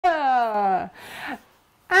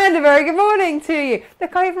And a very good morning to you.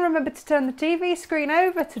 Look, I even remembered to turn the TV screen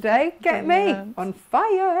over today. Get me on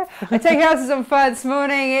fire. I tell you who else is on fire this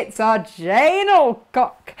morning. It's our Jane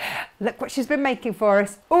Alcock. Look what she's been making for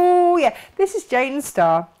us. Oh, yeah. This is Jane's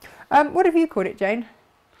star. What have you called it, Jane?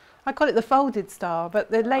 I call it the folded star,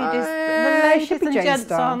 but the ladies and gents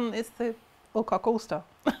star. on, it's the Alcock All-Star.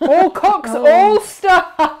 Alcock's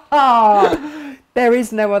All-Star. There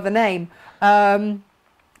is no other name.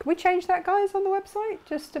 Can we change that, guys, on the website,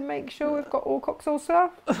 just to make sure we've got Alcock's All-Star?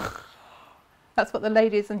 That's what the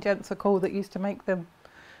ladies and gents are called that used to make them.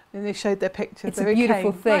 And they showed their pictures. It's a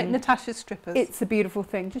beautiful thing. Like Natasha's strippers. It's a beautiful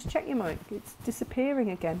thing. Just check your mic. It's disappearing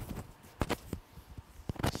again.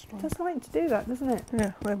 It does like to do that, doesn't it?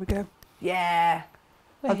 Yeah, there we go. Yeah.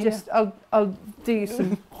 I'll do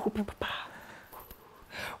some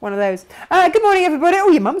one of those. Good morning, everybody. Oh,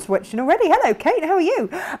 your mum's watching already. Hello, Kate. How are you?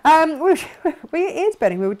 It is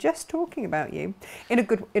Benny. We were just talking about you in a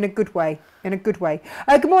good way. In a good way.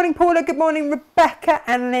 Good morning, Paula. Good morning, Rebecca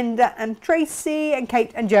and Linda and Tracy and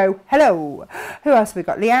Kate and Joe. Hello. Who else have we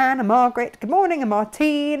got? Leanne and Margaret. Good morning, and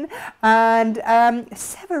Martine and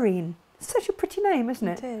Severine. Such a pretty name, isn't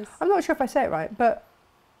it? It is. I'm not sure if I say it right, but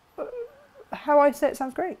how I say it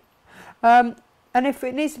sounds great. And if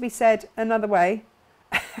it needs to be said another way,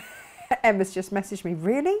 Emma's just messaged me.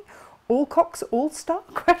 Really? Alcock's All-Star?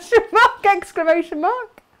 Question mark, exclamation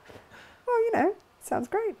mark. Well, you know, sounds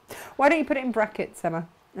great. Why don't you put it in brackets, Emma,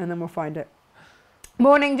 and then we'll find it.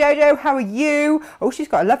 Morning, Jojo. How are you? Oh, she's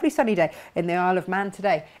got a lovely sunny day in the Isle of Man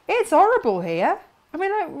today. It's horrible here. I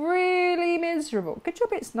mean, like, really miserable. Good job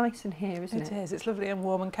it's nice in here, isn't it? It is. It's lovely and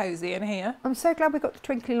warm and cosy in here. I'm so glad we got the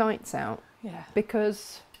twinkly lights out. Yeah.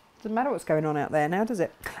 Because it doesn't matter what's going on out there now, does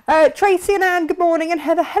it? Tracy and Anne, good morning. And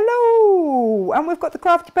Heather, hello. And we've got the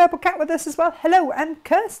crafty purple cat with us as well. Hello. And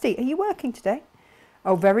Kirsty, are you working today?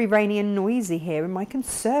 Oh, very rainy and noisy here in my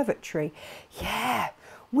conservatory. Yeah,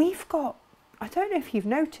 we've got, I don't know if you've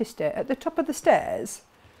noticed it, at the top of the stairs,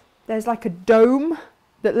 there's like a dome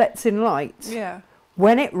that lets in light. Yeah.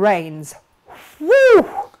 When it rains, whoo!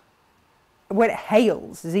 When it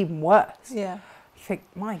hails, is even worse. Yeah. You think,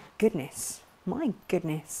 my goodness. My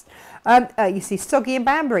goodness. You see Soggy and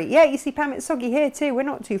Banbury. Yeah, you see Pam, it's Soggy here too. We're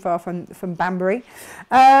not too far from Banbury.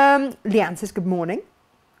 Leanne says, good morning.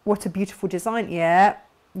 What a beautiful design. Yeah.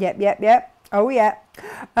 Yep. Oh, yeah.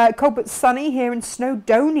 Cold but sunny here in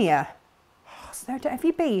Snowdonia. Oh, Snowdonia. Have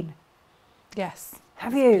you been? Yes.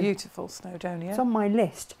 Have you? Beautiful Snowdonia. It's on my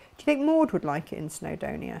list. Do you think Maud would like it in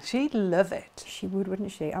Snowdonia? She'd love it. She would,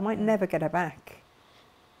 wouldn't she? I might never get her back.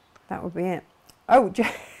 That would be it. Oh,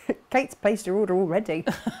 Kate's placed her order already.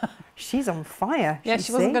 She's on fire. Yeah,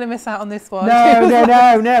 she wasn't going to miss out on this one.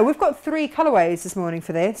 No. We've got 3 colourways this morning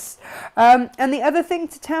for this. And the other thing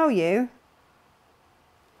to tell you,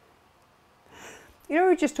 we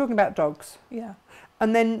were just talking about dogs. Yeah.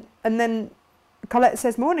 And then Colette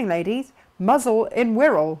says, morning, ladies. Muzzle in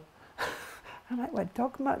Wirral. I'm like, what,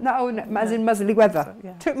 dog? No, as in muzzly weather.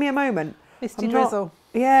 Yeah. Took me a moment. Misty drizzle.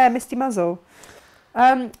 Yeah, misty muzzle.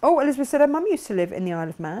 Elizabeth said her mum used to live in the Isle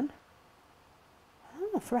of Man.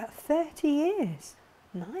 Oh, for about 30 years.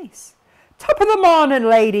 Nice. Top of the morning,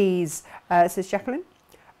 ladies, says Jacqueline.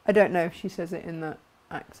 I don't know if she says it in that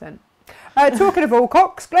accent. Talking of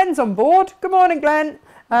Alcocks, Glenn's on board. Good morning, Glenn.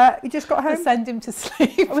 You just got home? We'll send him to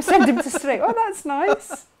sleep. We'll send him to sleep. Oh, that's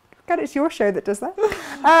nice. God, it's your show that does that.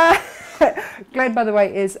 Glenn, by the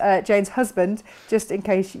way, is Jane's husband, just in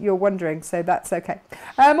case you're wondering, so that's okay.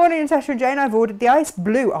 Morning, Natasha and Jane. I've ordered the ice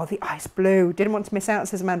blue. Oh, the ice blue. Didn't want to miss out,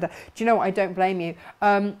 says Amanda. Do you know what? I don't blame you.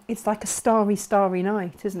 It's like a starry, starry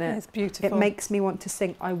night, isn't it? Yeah, it's beautiful. It makes me want to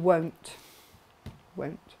sing. I won't.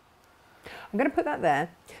 I'm going to put that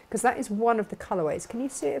there, because that is one of the colourways. Can you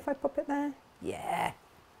see it if I pop it there? Yeah.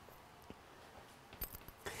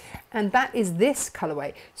 And that is this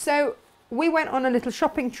colourway. So we went on a little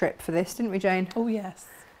shopping trip for this, didn't we, Jane? Oh, yes.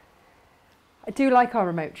 I do like our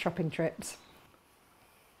remote shopping trips.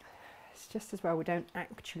 It's just as well we don't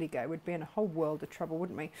actually go. We'd be in a whole world of trouble,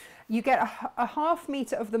 wouldn't we? You get a half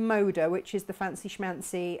metre of the Moda, which is the fancy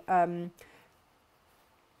schmancy...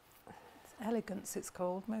 Elegance, it's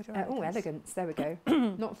called. Moda Elegance. Oh, Elegance. There we go.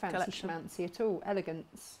 Not fancy Collection. schmancy at all.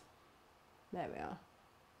 Elegance. There we are.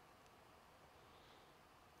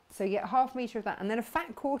 So you get a half metre of that, and then a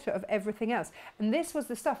fat quarter of everything else. And this was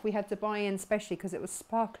the stuff we had to buy in specially because it was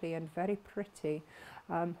sparkly and very pretty,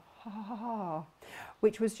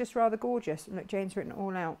 which was just rather gorgeous. And look, Jane's written it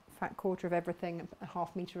all out. Fat quarter of everything, a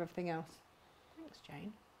half metre of everything else. Thanks,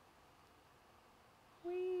 Jane.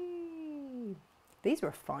 Whee! These were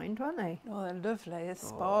a find, weren't they? Oh, they're lovely. It's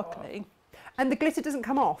sparkly. And the glitter doesn't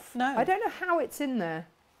come off. No. I don't know how it's in there.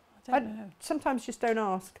 I don't know. Sometimes just don't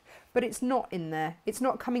ask, but it's not in there. It's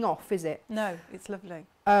not coming off, is it? No, it's lovely.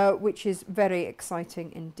 Which is very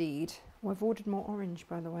exciting indeed. Oh, I've ordered more orange,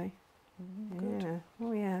 by the way. Good. Yeah.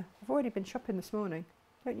 Oh yeah. I've already been shopping this morning.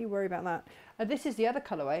 Don't you worry about that. This is the other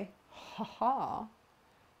colourway. Ha ha.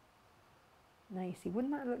 Now you see,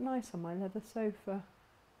 wouldn't that look nice on my leather sofa?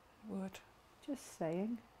 Would. Just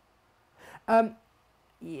saying.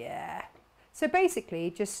 Yeah. So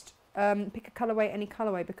basically, just pick a colourway, any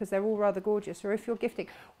colourway, because they're all rather gorgeous. Or if you're gifting,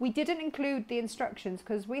 we didn't include the instructions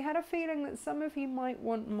because we had a feeling that some of you might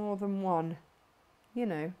want more than one. You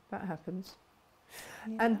know, that happens.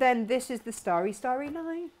 Yeah. And then this is the Starry Starry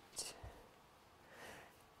Night.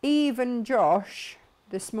 Even Josh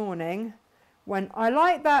this morning, when I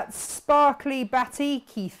like that sparkly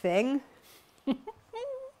batiki thing,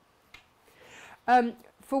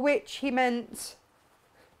 for which he meant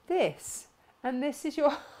this, and this is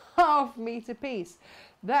your half metre piece.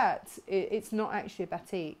 It's not actually a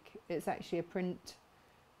batik, it's actually a print,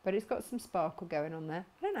 but it's got some sparkle going on there.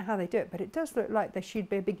 I don't know how they do it, but it does look like there should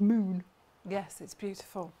be a big moon. Yes, it's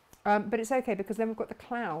beautiful. But it's okay because then we've got the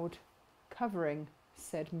cloud covering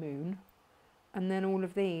said moon, and then all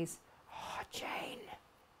of these. Oh, Jane,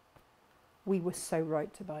 we were so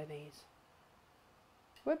right to buy these.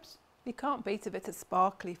 Whoops. You can't beat a bit of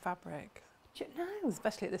sparkly fabric, No,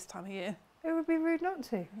 especially at this time of year. it would be rude not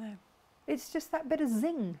to. No, It's just that bit of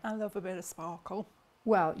zing. I love a bit of sparkle.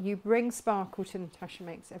 Well, you bring sparkle to Natasha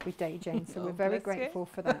Makes every day, Jane, so Oh, we're very bless you. grateful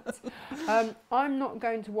for that. I'm not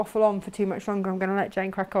going to waffle on for too much longer. I'm going to let Jane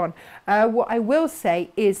crack on. What I will say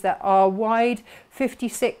is that our wide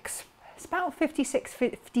 56, it's about 56,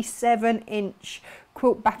 57 inch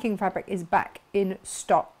quilt backing fabric is back in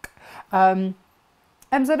stock.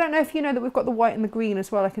 So I don't know if you know that we've got the white and the green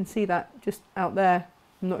as well. I can see that just out there.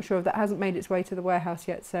 I'm not sure if that hasn't made its way to the warehouse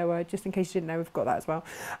yet. So just in case you didn't know, we've got that as well.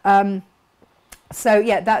 So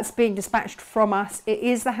yeah, that's being dispatched from us. It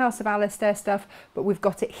is the House of Alistair stuff, but we've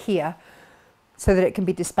got it here so that it can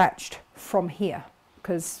be dispatched from here.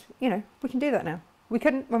 Because, you know, we can do that now. We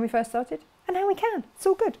couldn't when we first started, and now we can. It's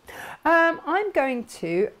all good. I'm going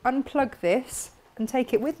to unplug this and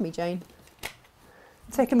take it with me, Jane.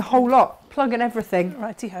 Taking the whole lot, plugging everything.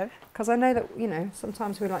 Righty-ho. Because I know that, you know,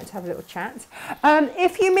 sometimes we like to have a little chat.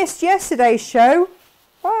 If you missed yesterday's show,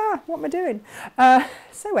 what am I doing?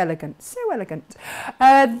 So elegant, so elegant.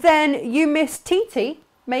 Then you missed Titi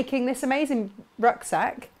making this amazing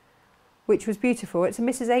rucksack, which was beautiful. It's a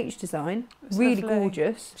Mrs. H design, It's really lovely.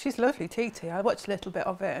 gorgeous. She's lovely, Titi. I watched a little bit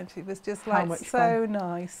of it and she was just How like much so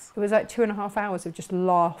nice. It was like 2.5 hours of just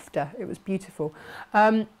laughter. It was beautiful.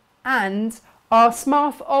 And our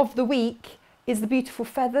Smarth of the week is the beautiful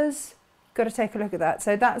feathers. Got to take a look at that.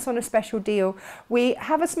 So that's on a special deal. We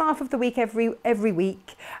have a Smarth of the week every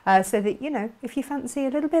week, so that, you know, if you fancy a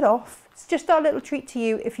little bit off, it's just our little treat to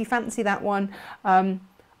you. If you fancy that one,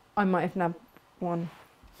 I might have nabbed one.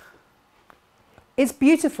 It's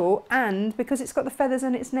beautiful, and because it's got the feathers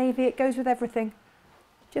and it's navy, it goes with everything.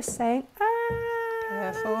 Just saying.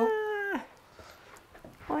 Careful.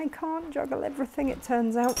 I can't juggle everything, it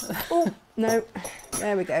turns out. Oh, no.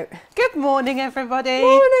 There we go. Good morning, everybody.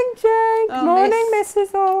 Morning, Jane. Oh, Morning,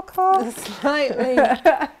 Mrs. Alcott. Slightly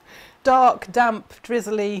dark, damp,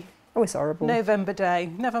 drizzly Oh, it's horrible. November day.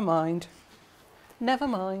 Never mind. Never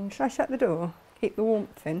mind. Should I shut the door? Keep the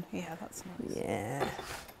warmth in. Yeah, that's nice. Yeah.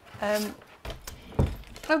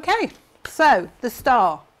 Okay, so the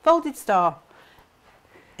star, folded star.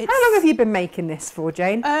 How long have you been making this for,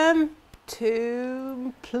 Jane?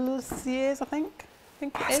 2+ years, I think.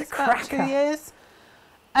 That's It's a about 2 cracker. years.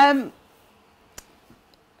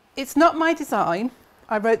 It's not my design.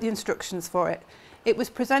 I wrote the instructions for it. It was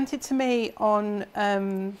presented to me on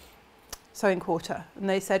Sewing Quarter, and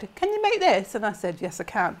they said, "Can you make this?" And I said, "Yes, I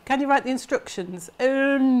can." "Can you write the instructions?"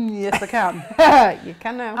 Yes, I can. You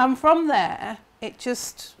can now. And from there, it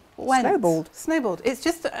just went. Snowballed. It's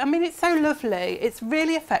just, I mean, it's so lovely. It's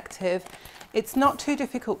really effective. It's not too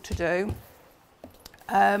difficult to do.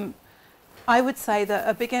 I would say that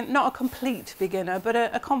a beginner, not a complete beginner, but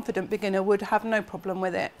a confident beginner would have no problem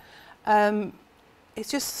with it. It's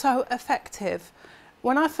just so effective.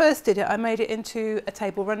 When I first did it, I made it into a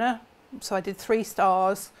table runner. So I did 3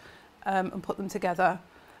 stars and put them together.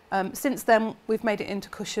 Since then, we've made it into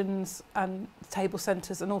cushions and table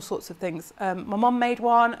centres and all sorts of things. My mum made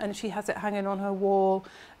one and she has it hanging on her wall,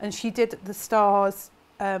 and she did the stars,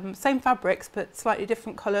 same fabrics but slightly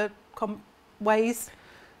different colour ways.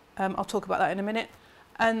 I'll talk about that in a minute.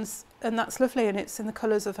 And that's lovely, and it's in the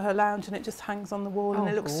colours of her lounge, and it just hangs on the wall and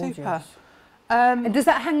it looks gorgeous. super. And does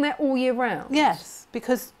that hang there all year round? Yes,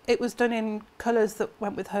 because it was done in colours that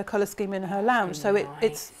went with her colour scheme in her lounge, so it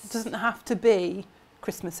doesn't have to be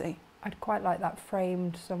Christmassy. I'd quite like that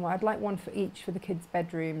framed somewhere. I'd like one for each for the kids'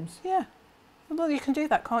 bedrooms. Yeah, well, you can do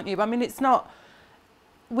that, can't you? I mean, it's not.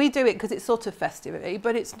 We do it because it's sort of festive,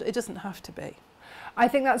 but it doesn't have to be. I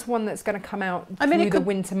think that's one that's going to come out through the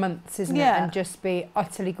winter months, isn't it? And just be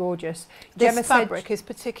utterly gorgeous. This fabric is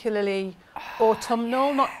particularly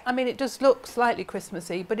autumnal. It does look slightly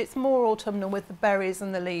Christmassy, but it's more autumnal with the berries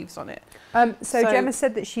and the leaves on it. So Gemma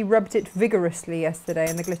said that she rubbed it vigorously yesterday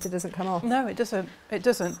and the glitter doesn't come off. No, it doesn't. It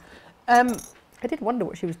doesn't. I did wonder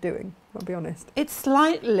what she was doing, I'll be honest. It's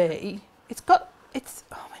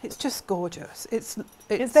just gorgeous.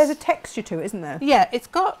 There's a texture to it, isn't there? Yeah,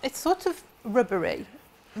 it's sort of rubbery,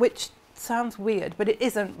 which sounds weird, but it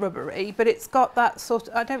isn't rubbery. But it's got that sort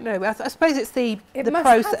of, I don't know. I suppose it's the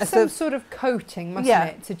process have some sort of coating, mustn't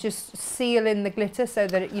it, to just seal in the glitter so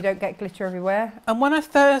that you don't get glitter everywhere. And when I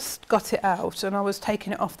first got it out and I was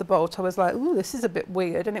taking it off the bolt, I was like, "Ooh, this is a bit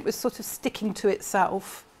weird," and it was sort of sticking to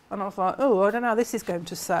itself. And I was like, "Oh, I don't know how this is going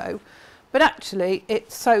to sew." But actually,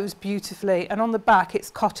 it sews beautifully, and on the back, it's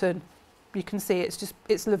cotton. You can see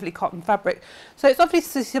it's lovely cotton fabric. So it's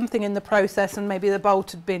obviously something in the process, and maybe the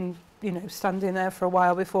bolt had been, standing there for a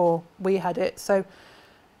while before we had it. So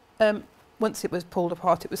once it was pulled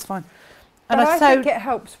apart, it was fine. And I think it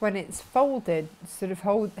helps when it's folded, sort of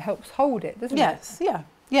helps hold it, doesn't it? Yes,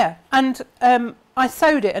 yeah. And I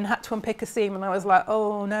sewed it and had to unpick a seam, and I was like,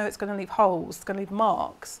 oh no, it's going to leave holes, it's going to leave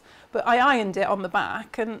marks. But I ironed it on the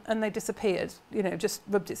back and they disappeared, just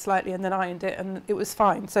rubbed it slightly and then ironed it and it was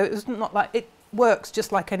fine. So it was not like, it works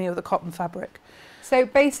just like any other cotton fabric. So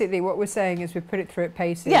basically what we're saying is we put it through at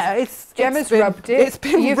paces. Yeah, Gemma's rubbed it. It's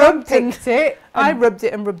been You've rubbed unpicked it. I rubbed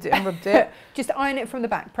it and rubbed it and rubbed it. Just iron it from the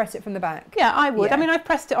back, press it from the back. Yeah, I would. Yeah. I mean, I've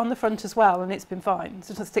pressed it on the front as well and it's been fine. It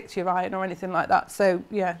doesn't stick to your iron or anything like that. So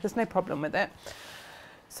yeah, there's no problem with it.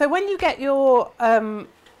 So when you get your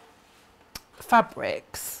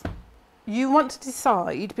fabrics, you want to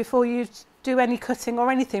decide before you do any cutting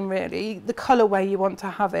or anything really, the colourway you want to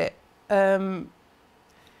have it.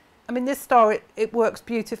 This star, it works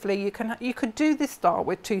beautifully. You could do this star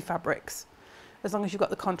with 2 fabrics, as long as you've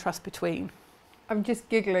got the contrast between. I'm just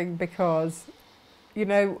giggling because,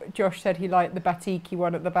 Josh said he liked the batiki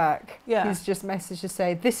one at the back. Yeah. He's just messaged to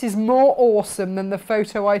say, this is more awesome than the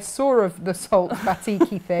photo I saw of the salt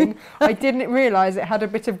batiki thing. I didn't realise it had a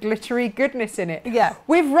bit of glittery goodness in it. Yeah.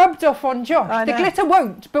 We've rubbed off on Josh. I The know. glitter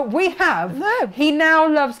won't, but we have. No. He now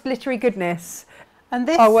loves glittery goodness. And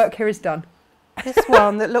this, our work here is done. This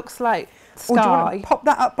one that looks like sky. Oh, do you want to pop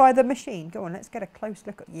that up by the machine? Go on, let's get a close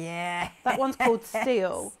look. Yeah. That one's called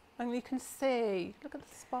Steel. And you can see, look at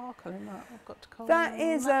the sparkle in that. I've got to come That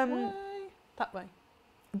is that way.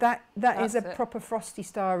 That is a That's it. proper frosty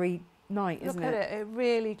starry night, isn't Look it? at it, it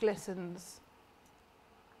really glistens.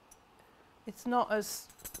 It's not as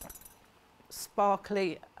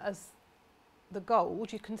sparkly as the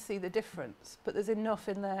gold, you can see the difference, but there's enough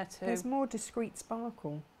in there to... There's more discreet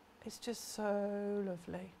sparkle. It's just so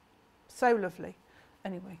lovely. So lovely.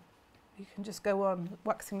 Anyway, you can just go on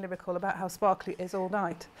waxing lyrical about how sparkly it is all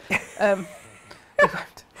night. We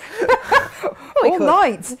won't. All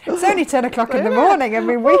night. It's only 10 o'clock in the morning. I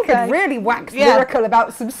mean, we could really wax lyrical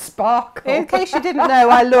about some sparkle. In case you didn't know,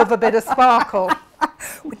 I love a bit of sparkle.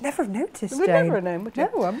 We'd never have noticed, We'd Jane. never have known, would you?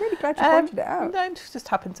 No, I'm really glad you pointed it out. No, just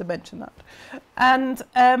happened to mention that. And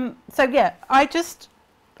so, yeah, I just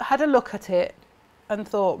had a look at it and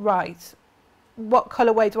thought, right, what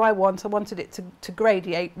colourway do I want? I wanted it to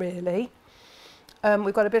gradiate, really.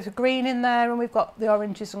 We've got a bit of green in there, and we've got the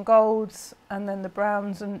oranges and golds, and then the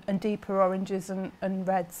browns and deeper oranges and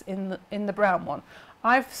reds in the brown one.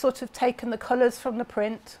 I've sort of taken the colours from the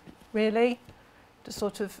print, really, to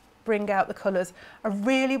sort of bring out the colours. I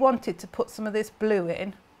really wanted to put some of this blue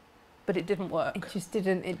in, but it didn't work. It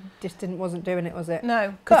just wasn't doing it, was it?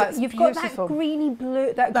 No, but you've got that greeny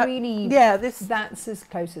blue, that greeny. Yeah, that's as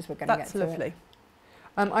close as we're going to get to it. That's lovely.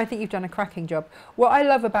 I think you've done a cracking job. What I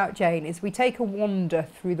love about Jane is we take a wander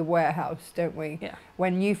through the warehouse, don't we? Yeah.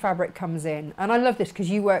 When new fabric comes in. And I love this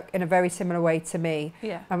because you work in a very similar way to me.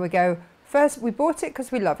 Yeah. And we go, first we bought it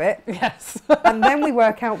because we love it. Yes. And then we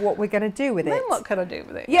work out what we're going to do with it. Then what can I do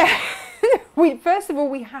with it? Yeah. First of all,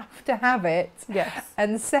 we have to have it. Yes.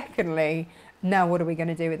 And secondly, now what are we going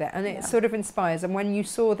to do with it? And it sort of inspires. And when you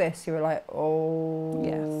saw this, you were like, oh.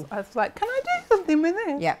 Yes. I was like, can I do something with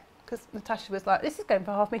it? Yeah. Because Natasha was like, this is going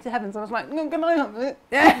for half metre heavens. I was like, no, can I have it?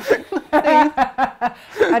 Yeah.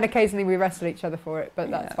 And occasionally we wrestle each other for it, but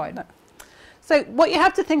that's fine. No. So what you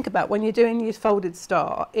have to think about when you're doing your folded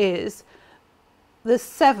star is there's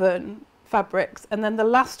 7 fabrics, and then the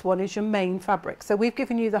last one is your main fabric. So we've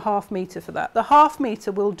given you the 1/2 metre for that. The 1/2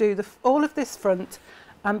 metre will do all of this front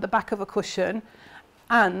and the back of a cushion,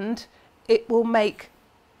 and it will make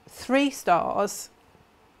 3 stars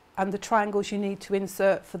and the triangles you need to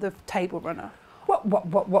insert for the table runner. What?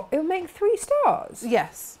 It'll make 3 stars?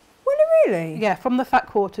 Yes. Will it really? Yeah, from the fat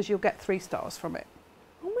quarters you'll get 3 stars from it.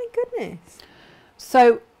 Oh my goodness.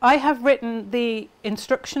 So I have written the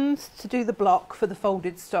instructions to do the block for the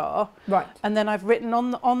folded star. Right. And then I've written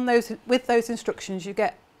on those, with those instructions, you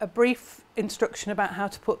get a brief instruction about how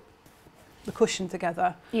to put the cushion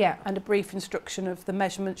together. Yeah. And a brief instruction of the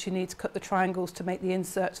measurements you need to cut the triangles to make the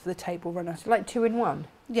inserts for the table runner. So like 2 in 1?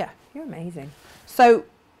 Yeah. You're amazing. So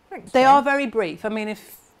Thanks, they Jane. are very brief. I mean,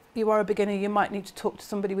 if you are a beginner, you might need to talk to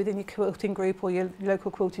somebody within your quilting group or your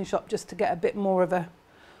local quilting shop just to get a bit more of a...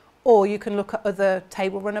 Or you can look at other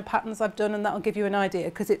table runner patterns I've done, and that'll give you an idea,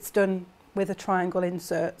 because it's done with a triangle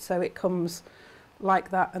insert, so it comes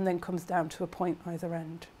like that and then comes down to a point either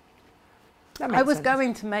end. That makes I was sense.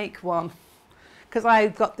 going to make one, because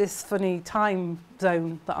I've got this funny time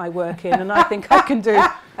zone that I work in, and I think I can do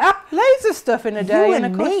loads of stuff in a day, You and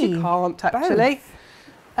and of course you me, can't actually.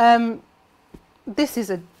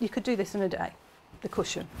 You could do this in a day, the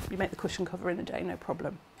cushion. You make the cushion cover in a day, no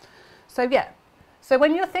problem. So yeah, so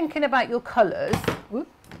when you're thinking about your colours,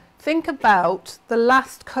 think about the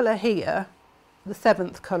last colour here, the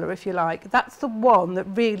 7th colour if you like. That's the one that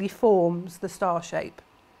really forms the star shape.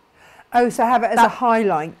 Oh, so have it as a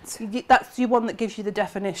highlight. That's the one that gives you the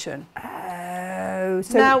definition. Oh,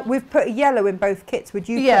 so Now- we've put yellow in both kits. Would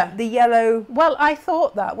you Yeah. put the yellow? Well, I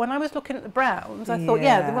thought that when I was looking at the browns, I thought,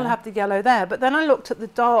 yeah, they will Yeah. have the yellow there. But then I looked at the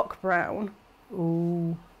dark brown,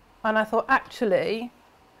 Ooh. and I thought, actually,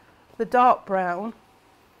 the dark brown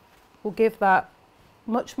will give that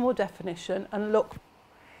much more definition and look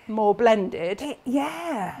more blended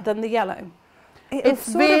Yeah. than the yellow. It'll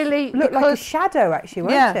It's sort really of look like a because- shadow, actually,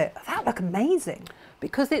 won't Yeah. it? That'd look amazing.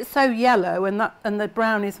 Because it's so yellow and the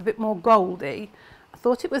brown is a bit more goldy, I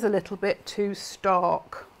thought it was a little bit too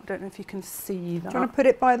stark. I don't know if you can see that. Do you want to put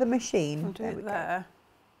it by the machine? I'll do There we it go. there.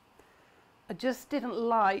 I just didn't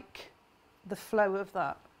like the flow of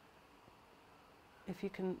that. If you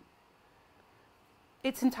can,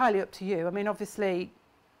 it's entirely up to you. I mean, obviously,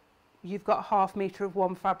 you've got a 1/2 metre of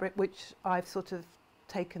one fabric, which I've sort of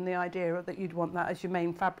taken the idea of that you'd want that as your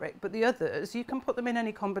main fabric. But the others, you can put them in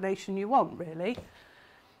any combination you want, really.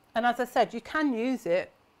 And as I said, you can use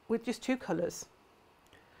it with just 2 colours.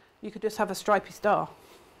 You could just have a stripy star.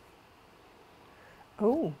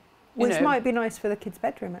 Oh, which know. might be nice for the kids'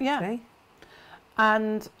 bedroom, Yeah. actually.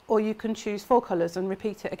 Or you can choose 4 colours and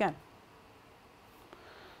repeat it again.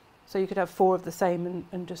 So you could have 4 of the same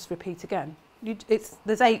and just repeat again.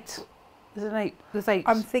 There's 8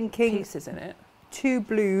 I'm thinking pieces in it. 2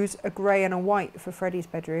 blues, a grey and a white for Freddie's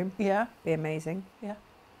bedroom. Yeah, Be amazing.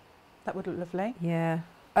 that would look lovely. Yeah.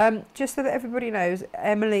 Just so that everybody knows,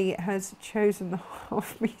 Emily has chosen the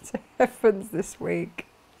 1/2 metre heavens this week.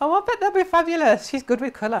 Oh, I bet that'd be fabulous. She's good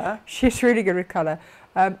with colour. She's really good with colour.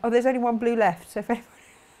 There's only 1 blue left, so if anybody...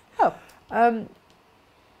 Oh.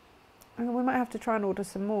 We might have to try and order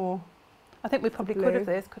some more. I think we probably Blue. could have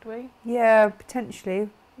this, could we? Yeah, potentially.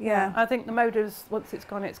 Yeah. I think the Modas, once it's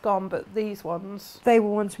gone, but these ones. They were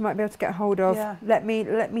ones we might be able to get hold of. Yeah. Let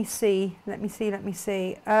me see.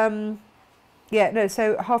 Yeah, no,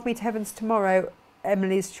 so 1/2 metre heavens tomorrow,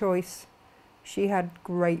 Emily's choice. She had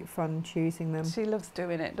great fun choosing them. She loves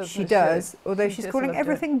doing it, doesn't she? She does, although She she's does calling love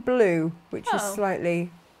everything blue, which is Oh.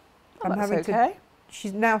 slightly... Oh, I'm that's having to... okay.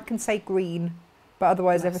 She now can say green, but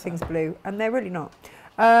otherwise Bless everything's her. blue, and they're really not.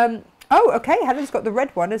 Oh, okay, Helen's got the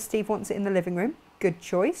red one as Steve wants it in the living room. Good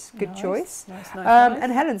choice, good Nice, choice. Nice.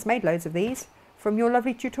 And Helen's made loads of these from your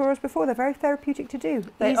lovely tutorials before. They're very therapeutic to do.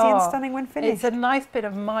 They Easy and are. stunning when finished. It's a nice bit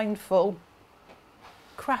of mindful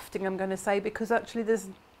crafting, I'm going to say, because actually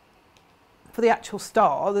for the actual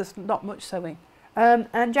star, there's not much sewing.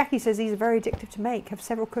 And Jackie says these are very addictive to make. Have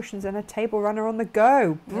several cushions and a table runner on the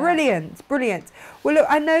go. Brilliant, brilliant. Well, look,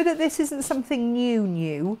 I know that this isn't something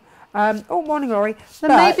new. Morning, Laurie. There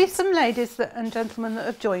may be some ladies and gentlemen that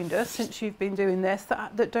have joined us since you've been doing this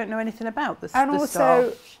that don't know anything about this. And the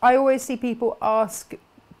also, star. I always see people ask,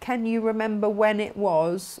 can you remember when it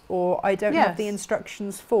was? Or I don't have the Yes.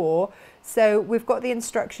 instructions for. So we've got the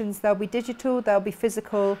instructions. They'll be digital, they'll be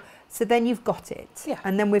physical. So then you've got it. Yeah.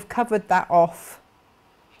 And then we've covered that off.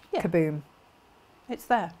 Yeah. Kaboom. It's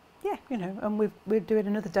there. Yeah. And we're doing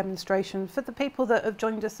another demonstration for the people that have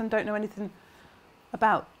joined us and don't know anything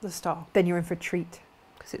about the star, Then you're in for a treat.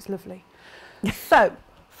 because it's lovely. So,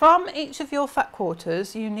 from each of your fat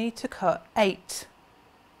quarters, you need to cut 8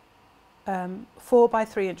 4 by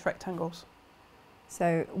 3 inch rectangles.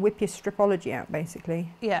 So whip your stripology out,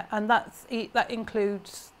 basically. Yeah, and that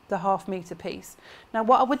includes the ½ metre piece. Now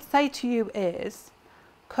what I would say to you is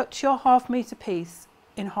cut your ½ metre piece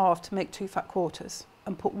in half to make 2 fat quarters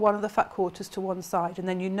and put one of the fat quarters to one side, and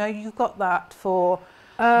then you know you've got that for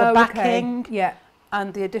the backing, yeah,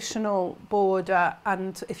 and the additional border,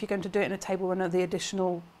 and if you're going to do it in a table runner, the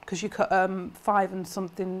additional, because you cut 5 and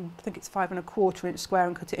something, I think it's 5 1/4 inch square,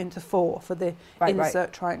 and cut it into 4 for the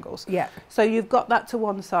insert triangles. Yeah. So you've got that to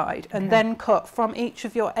one side, and then cut from each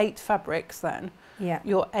of your 8 fabrics then,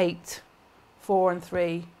 your 8 4 and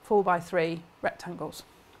 3 4 by 3 rectangles.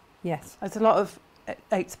 Yes. There's a lot of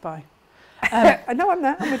 8s by. No, I'm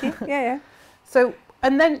there. I'm with you. Yeah, yeah. So,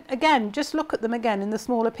 and then again, just look at them again in the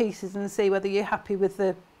smaller pieces and see whether you're happy with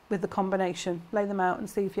the combination. Lay them out and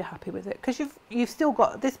see if you're happy with it, because you've still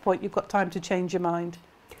got, at this point, you've got time to change your mind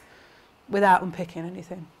without unpicking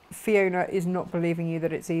anything. Fiona is not believing you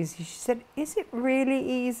that it's easy. She said, "Is it really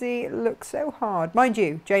easy? It looks so hard." Mind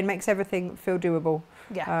you, Jane makes everything feel doable.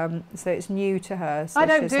 Yeah. So it's new to her. So I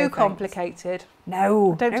don't do complicated.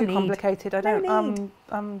 No, I don't do need. complicated. I No don't. need.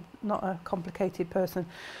 I'm not a complicated person.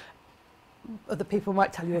 Other people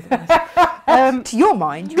might tell you otherwise. To your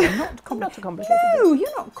mind, you're not I'm not a complicated. No,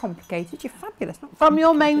 you're not complicated. You're fabulous. Not From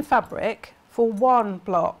your main fabric, for one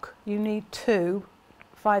block, you need 2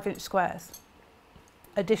 5-inch squares,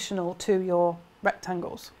 additional to your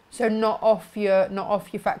rectangles. So not off your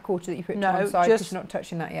fat quarter that you put to one side, because you're not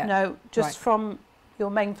touching that yet. No, just from your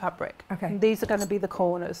main fabric. Okay. And these are going to be the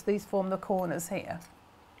corners. These form the corners here.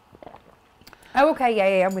 Oh, okay.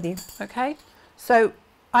 Yeah, I'm with you. Okay. So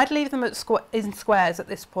I'd leave them in squares at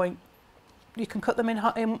this point. You can cut them in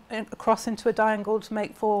across into a diagonal to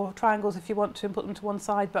make 4 triangles if you want to, and put them to one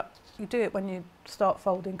side, but you do it when you start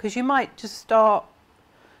folding, because you might just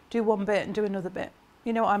do one bit and do another bit.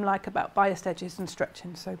 You know what I'm like about biased edges and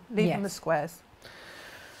stretching, so leave them as squares.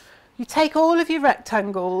 You take all of your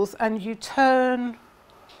rectangles and you turn,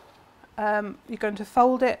 you're going to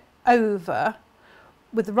fold it over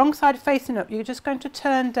with the wrong side facing up. You're just going to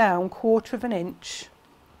turn down 1/4 inch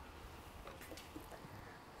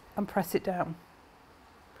and press it down.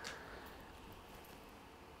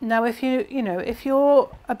 Now if if you're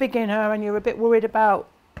a beginner and you're a bit worried about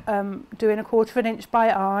doing 1/4 inch by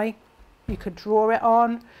eye, you could draw it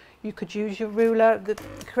on. You could use your ruler. The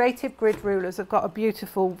Creative Grid rulers have got a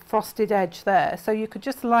beautiful frosted edge there, so you could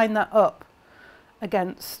just line that up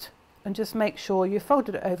against and just make sure you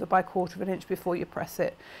folded it over by 1/4 inch before you press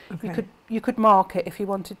it. Okay. You could mark it if you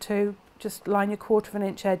wanted to. Just line your 1/4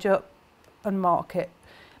 inch edge up and mark it.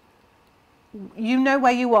 You know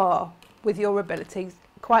where you are with your abilities.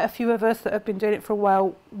 Quite a few of us that have been doing it for a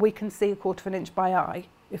while, we can see 1/4 inch by eye.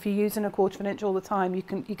 If you're using 1/4 inch all the time, you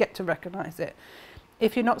get to recognise it.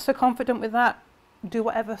 If you're not so confident with that, do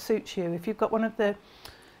whatever suits you. If you've got one of the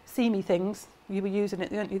seamy things, you were using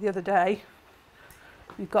it, weren't you, the other day?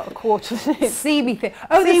 You've got 1/4 inch. Seamy thing.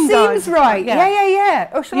 Oh, Seam the seam's guide. right. Yeah.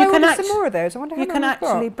 Oh, shall I order some more of those? I wonder how you can long I've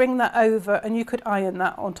actually got. bring that over, and you could iron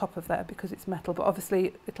that on top of there because it's metal, but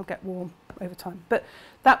obviously it'll get warm over time. But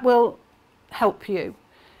that will help you.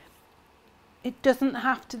 It doesn't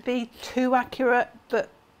have to be too accurate, but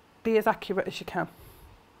be as accurate as you can.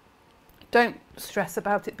 Don't stress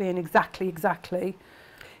about it being exactly.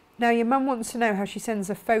 Now, your mum wants to know how she sends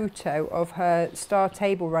a photo of her star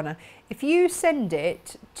table runner. If you send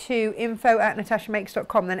it to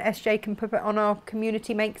info@natashamakes.com, then SJ can put it on our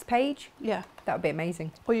Community Makes page. Yeah. That would be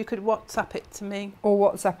amazing. Or you could WhatsApp it to me. Or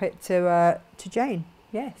WhatsApp it to Jane.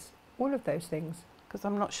 Yes, all of those things. Because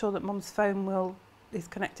I'm not sure that Mum's phone is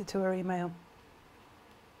connected to her email.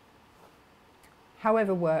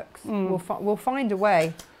 However works. We'll find a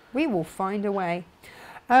way. We will find a way.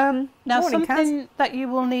 Now, morning, something that you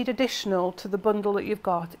will need additional to the bundle that you've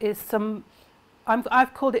got is some,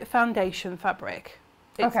 I've called it foundation fabric.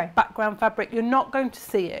 It's background fabric. You're not going to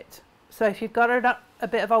see it. So if you've got a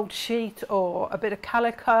bit of old sheet or a bit of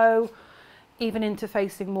calico, even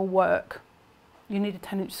interfacing will work. You need a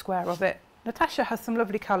 10-inch square of it. Natasha has some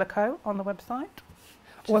lovely calico on the website.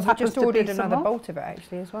 Well, I've just ordered another bolt of it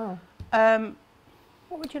actually as well.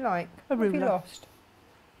 What would you like? A ruler. What have you lost?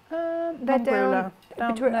 They're down.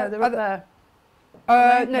 No, they're up there.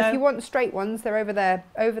 No, if you want the straight ones, they're over there.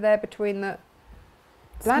 Over there between the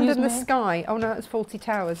land and the sky. Oh no, that's Faulty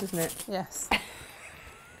Towers, isn't it? Yes.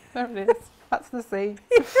 There it is. That's the sea.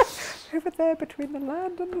 Over there between the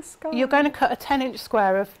land and the sky. You're going to cut a 10-inch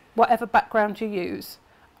square of whatever background you use.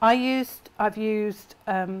 I've used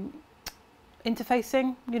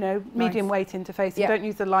interfacing, medium weight interfacing. Yeah. Don't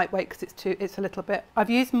use the lightweight because it's a little bit. I've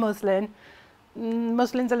used muslin.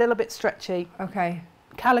 Muslin's a little bit stretchy. Okay.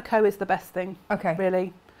 Calico is the best thing, Okay.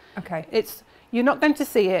 really. Okay. You're not going to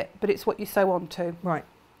see it, but it's what you sew onto. Right.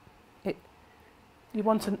 You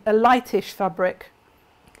want a lightish fabric.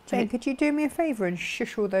 Jane, could you do me a favour and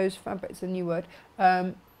shush all those fabrics, a new word,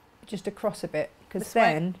 just across a bit, because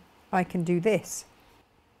then I can do this.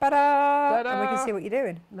 Ta-da! And we can see what you're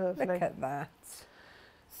doing. Lovely. Look at that.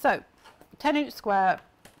 So, 10-inch square.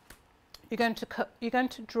 You're going to cut. You're going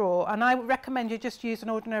to draw, and I would recommend you just use an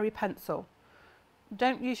ordinary pencil.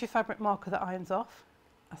 Don't use your fabric marker that irons off.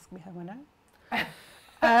 Ask me how I know.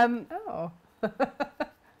 Oh.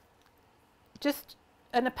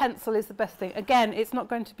 And a pencil is the best thing. Again, it's not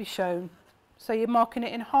going to be shown. So you're marking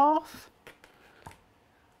it in half,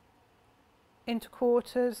 into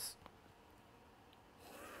quarters,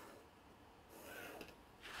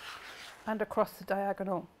 and across the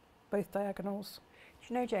diagonal, both diagonals.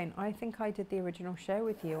 Do you know, Jane, I think I did the original show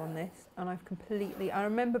with you on this, and I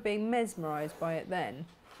remember being mesmerised by it then.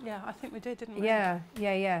 Yeah, I think we did, didn't we? Yeah,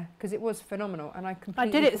 because it was phenomenal, and I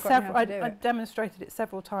completely I did it forgotten how to do I it. demonstrated it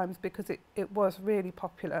several times because it was really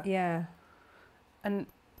popular. Yeah. And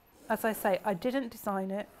as I say, I didn't design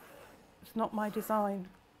it. It's not my design.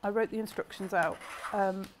 I wrote the instructions out.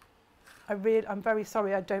 I'm very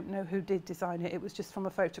sorry, I don't know who did design it. It was just from a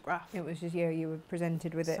photograph. It was just, you were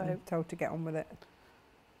presented with it and told to get on with it.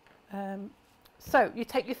 So you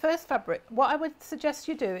take your first fabric. What I would suggest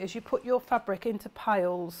you do is you put your fabric into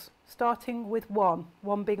piles, starting with one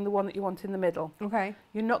being the one that you want in the middle. Okay.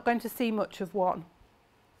 You're not going to see much of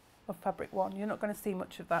fabric one. You're not going to see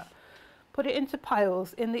much of that. Put it into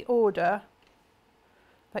piles in the order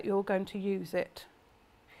that you're going to use it.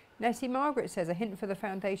 Now, see, Margaret says a hint for the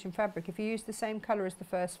foundation fabric. If you use the same colour as the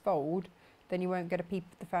first fold, then you won't get a peep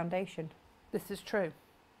of the foundation. This is true.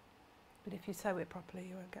 But if you sew it properly,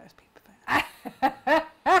 you won't get a peep of it.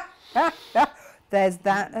 There's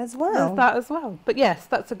that as well. There's that as well. But yes,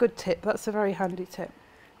 that's a good tip. That's a very handy tip.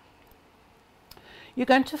 You're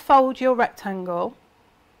going to fold your rectangle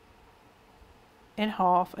in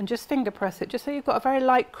half and just finger press it, just so you've got a very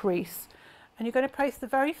light crease. And you're going to place the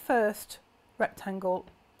very first rectangle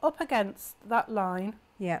up against that line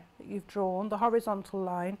that you've drawn, the horizontal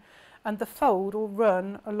line, and the fold will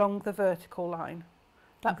run along the vertical line.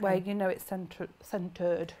 That way you know it's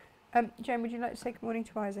centred. Jane, would you like to say good morning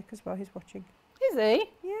to Isaac as well? He's watching. Is he?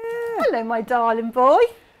 Yeah. Hello, my darling boy.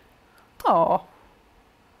 Oh,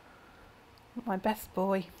 my best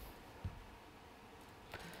boy.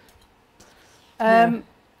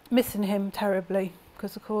 Missing him terribly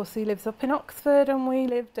because, of course, he lives up in Oxford and we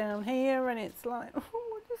live down here, and it's like, oh, I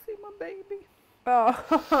want to see my baby.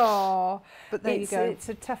 Oh, but there you go. It's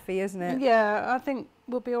a toughie, isn't it? Yeah, I think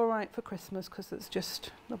we'll be all right for Christmas because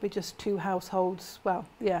there'll be just two households. Well,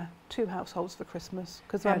 yeah, two households for Christmas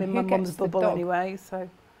because I'm in my mum's bubble anyway. So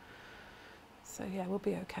yeah, we'll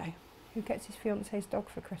be okay. Who gets his fiance's dog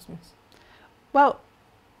for Christmas? Well,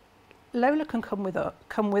 Lola can come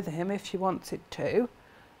with him if she wanted to,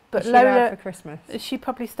 but Is she Lola allowed for Christmas. She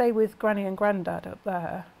probably stay with Granny and Grandad up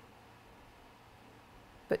there.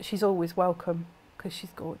 But she's always welcome because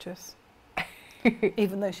she's gorgeous,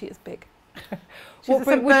 even though she is big. I was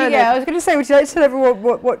going to say, would you like to tell everyone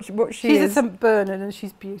what she is? She's a St Bernard and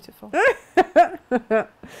she's beautiful.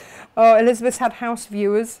 Oh, Elizabeth's had house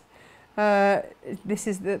viewers. This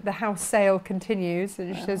is the house sale continues,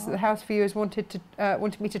 and she says the house viewers wanted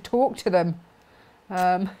me to talk to them.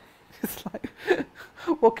 It's like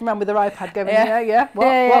walking around with her iPad going, what?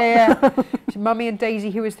 Yeah. Mummy and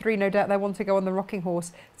Daisy, who is 3, no doubt they want to go on the rocking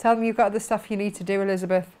horse. Tell them you've got the stuff you need to do,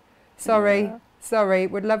 Elizabeth. Sorry,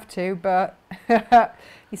 would love to, but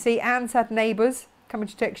you see, Anne's had neighbours coming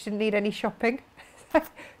to check she didn't need any shopping.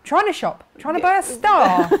 Trying to shop, trying to buy a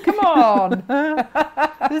star. Come on.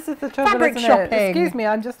 This is the trouble, Fabric isn't shopping. It? Excuse me,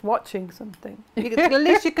 I'm just watching something. At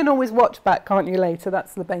least you can always watch back, can't you, later?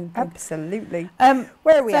 That's the main thing. Absolutely.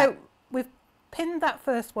 Where are we at? So we've pinned that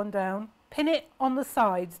first one down. Pin it on the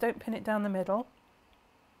sides, don't pin it down the middle.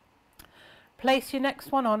 Place your next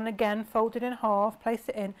one on, and again, fold it in half, place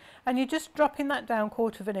it in, and you're just dropping that down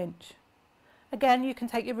 1/4 inch. Again, you can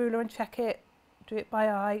take your ruler and check it. Do it by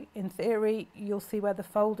eye. In theory, you'll see where the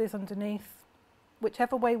fold is underneath.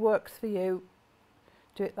 Whichever way works for you,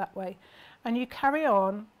 do it that way. And you carry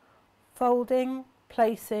on folding,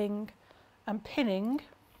 placing and pinning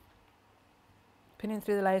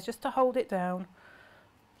through the layers just to hold it down,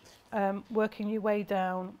 working your way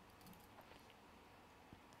down.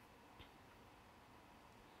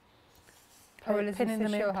 Oh, Elizabeth pinning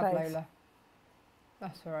says them she'll in have place. Lola.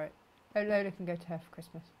 That's all right. Oh, Lola can go to her for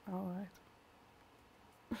Christmas. All right.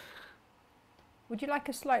 Would you like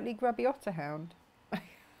a slightly grubby otter hound?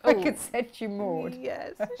 I could send you Maud.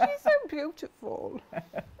 Yes, she's so beautiful.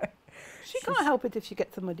 She can't help it if she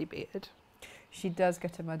gets a muddy beard. She does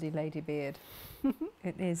get a muddy lady beard.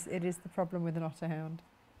 It is the problem with an otter hound.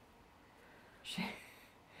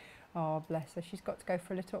 Oh, bless her. She's got to go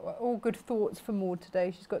for a little... All good thoughts for Maud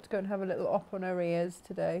today. She's got to go and have a little op on her ears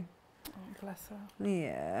today. Oh, bless her.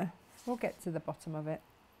 Yeah. We'll get to the bottom of it.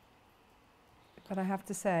 But I have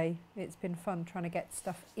to say, it's been fun trying to get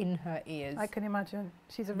stuff in her ears. I can imagine.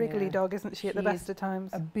 She's a wriggly dog, isn't she, at the best of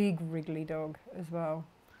times? A big wriggly dog as well.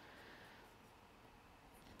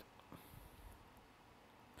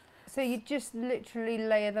 So you just literally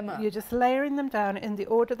layer them up? You're just layering them down in the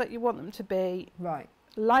order that you want them to be. Right.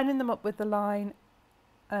 Lining them up with the line,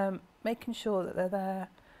 making sure that they're there.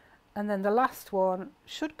 And then the last one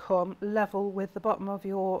should come level with the bottom of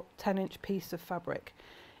your 10-inch piece of fabric.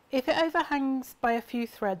 If it overhangs by a few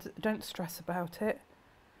threads, don't stress about it.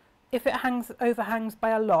 If it overhangs by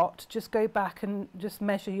a lot, just go back and just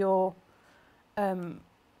measure your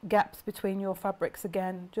gaps between your fabrics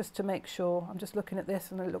again, just to make sure. I'm just looking at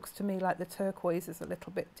this and it looks to me like the turquoise is a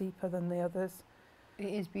little bit deeper than the others. It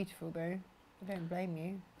is beautiful though. I don't blame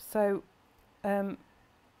you. So, so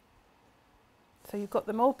you've got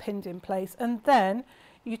them all pinned in place, and then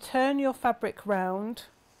you turn your fabric round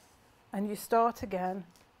and you start again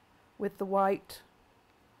with the white,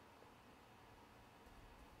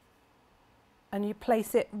 and you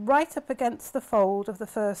place it right up against the fold of the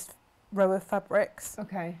first row of fabrics.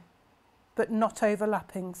 Okay. But not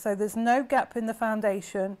overlapping, so there's no gap in the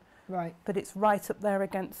foundation. Right. But it's right up there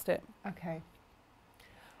against it. Okay.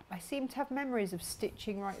 I seem to have memories of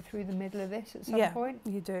stitching right through the middle of this at some point.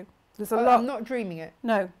 You do. There's a lot. I'm not dreaming it.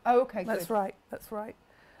 No. Oh, okay, That's good. right. That's right.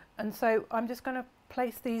 And so I'm just going to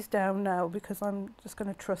place these down now because I'm just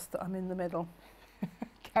going to trust that I'm in the middle.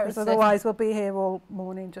 Because otherwise we'll be here all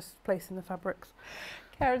morning just placing the fabrics.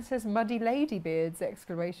 Karen says muddy lady beards,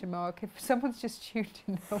 exclamation mark. If someone's just tuned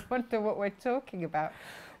in, I wonder what we're talking about.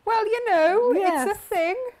 Well, you know, it's a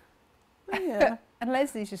thing. Yeah. And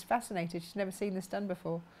Leslie's just fascinated. She's never seen this done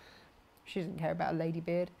before. She doesn't care about a lady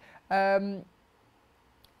beard.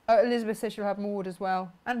 Elizabeth says she'll have Maud as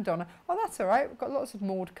well. And Donna. Oh, that's all right. We've got lots of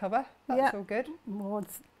Maud cover. That's all good.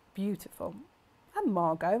 Maud's beautiful. And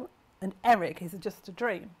Margot. And Eric is just a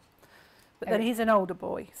dream. But then he's an older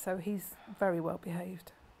boy, so he's very well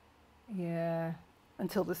behaved. Yeah.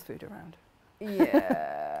 Until there's food around.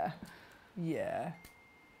 Yeah. Yeah.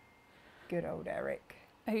 Good old Eric.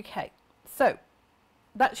 Okay. So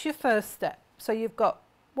that's your first step. So you've got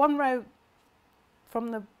one row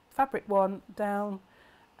from the fabric one down,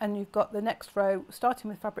 and you've got the next row starting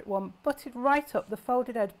with fabric one butted right up, the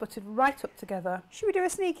folded edge butted right up together. Should we do a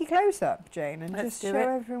sneaky close-up, Jane, and Let's just show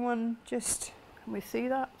everyone just... Can we see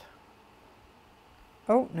that?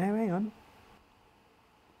 Oh, no, hang on.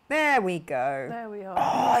 There we go. There we are.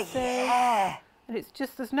 Oh, yeah. And it's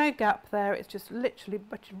just, there's no gap there, it's just literally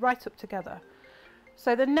butted right up together.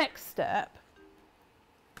 So the next step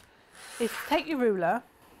is to take your ruler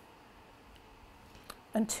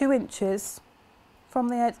and 2 inches from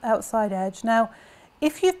the outside edge. Now,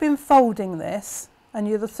 if you've been folding this and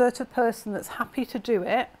you're the sort of person that's happy to do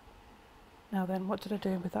it, now then, what did I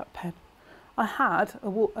do with that pen? I had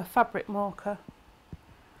a fabric marker,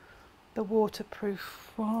 the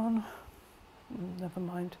waterproof one. Never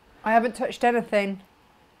mind. I haven't touched anything.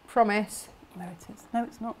 Promise. There it is. No,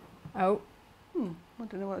 it's not. Oh. I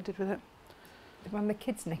don't know what I did with it. When the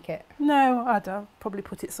kids nick it. No, I'd probably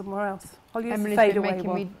put it somewhere else. I'll use Emily's the fade been away making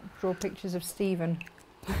one. me draw pictures of Stephen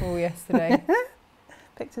all yesterday.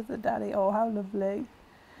 Pictures of Daddy. Oh, how lovely.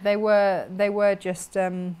 They were just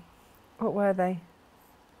what were they?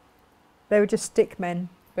 They were just stick men,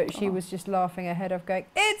 but she was just laughing her head off, going,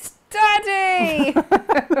 "It's Daddy!"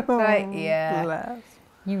 Like, yeah. Bless.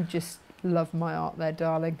 You just love my art there,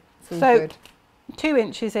 darling. It's all So, good. 2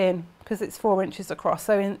 inches in, because it's 4 inches across,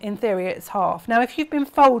 so in theory it's half. Now if you've been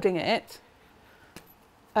folding it,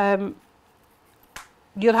 you'll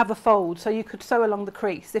have a fold, so you could sew along the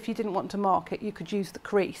crease. If you didn't want to mark it, you could use the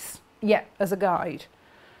crease as a guide.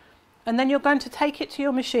 And then you're going to take it to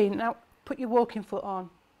your machine. Now put your walking foot on.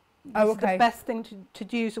 This is the best thing to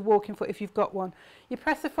use a walking foot if you've got one. Your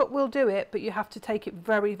presser foot will do it, but you have to take it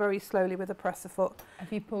very, very slowly with a presser foot.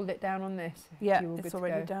 Have you pulled it down on this? Yeah, it's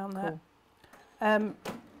already down there. Cool.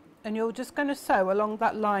 And you're just going to sew along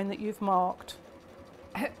that line that you've marked.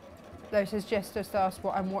 Though says Jess just asked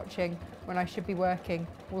what I'm watching when I should be working.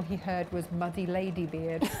 All he heard was muddy lady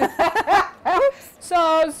beard.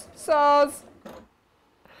 Soz!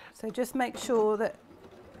 So just make sure that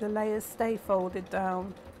the layers stay folded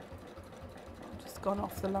down. I've just gone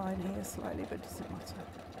off the line here slightly, but it doesn't matter.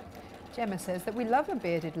 Gemma says that we love a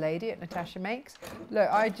bearded lady at Natasha Makes. Look,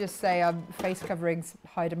 I just say face coverings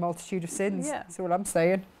hide a multitude of sins. Yeah. That's all I'm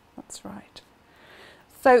saying. That's right.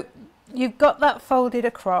 So you've got that folded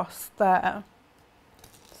across there.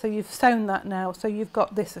 So you've sewn that now, so you've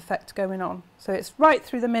got this effect going on. So it's right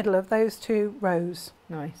through the middle of those 2 rows.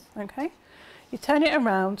 Nice. Okay. You turn it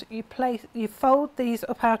around, you fold these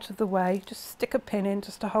up out of the way, just stick a pin in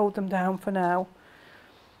just to hold them down for now.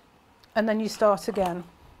 And then you start again.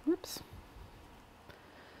 Oops.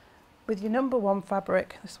 With your number 1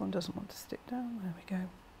 fabric, this one doesn't want to stick down, there we go.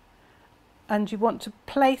 And you want to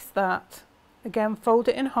place that, again fold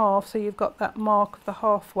it in half so you've got that mark of the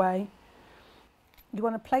halfway. You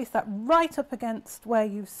want to place that right up against where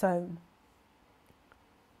you've sewn,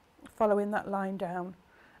 following that line down.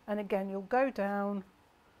 And again you'll go down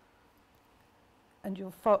and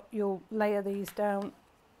you'll layer these down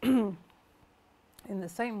in the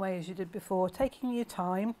same way as you did before, taking your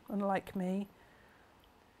time, unlike me,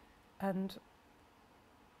 and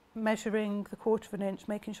measuring the 1/4 of an inch,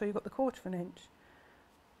 making sure you've got the 1/4 of an inch.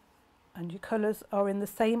 And your colours are in the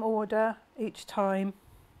same order each time,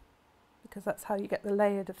 because that's how you get the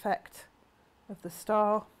layered effect of the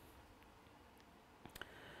star.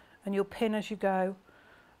 And you'll pin as you go.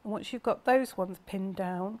 And once you've got those ones pinned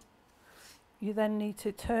down, you then need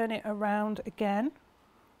to turn it around again.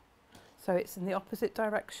 So it's in the opposite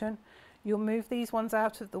direction. You'll move these ones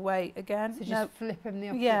out of the way again. So just flip them the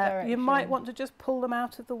opposite yeah, direction. you might want to just pull them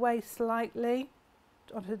out of the way slightly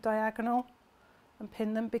onto the diagonal and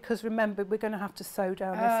pin them, because remember we're going to have to sew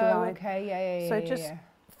down this line. Okay, yeah. So just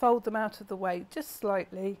fold them out of the way just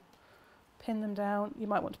slightly, pin them down. You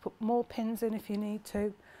might want to put more pins in if you need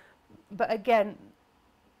to, but again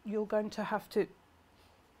you're going to have to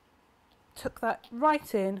tuck that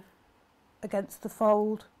right in against the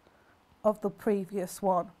fold of the previous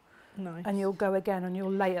one. Nice. And you'll go again and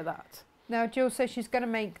you'll layer that. Now Jill says she's going to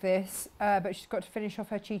make this, but she's got to finish off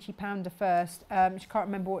her Chi-Chi Pounder first. She can't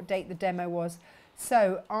remember what date the demo was.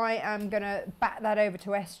 So I am going to bat that over to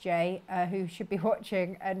SJ, who should be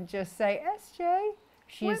watching, and just say, SJ,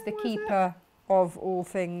 she's the keeper of all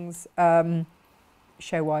things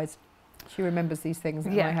show-wise. She remembers these things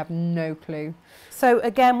and I have no clue. So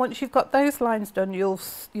again, once you've got those lines done, you'll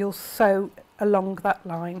sew along that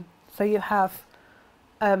line. So you have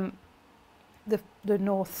the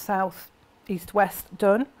north, south, east, west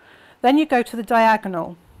done. Then you go to the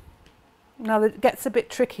diagonal. Now it gets a bit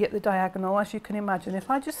tricky at the diagonal, as you can imagine. If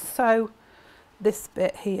I just sew this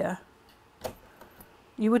bit here,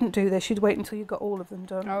 you wouldn't do this, you'd wait until you got all of them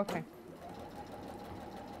done. Oh, okay.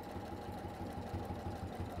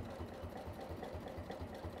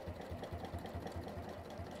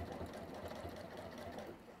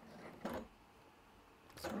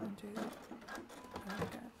 So undo that. There we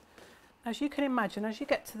go. As you can imagine, as you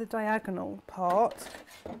get to the diagonal part,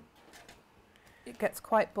 it gets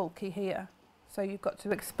quite bulky here. So you've got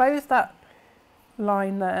to expose that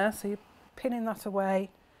line there, so you're pinning that away,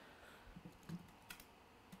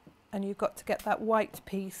 and you've got to get that white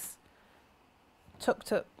piece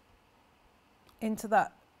tucked up into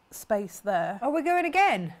that space there. Oh, we're going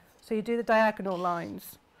again? So you do the diagonal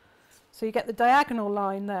lines. So you get the diagonal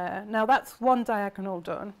line there. Now that's one diagonal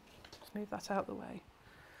done. Let's move that out of the way.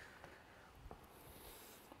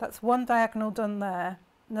 That's one diagonal done there.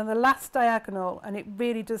 Now the last diagonal, and it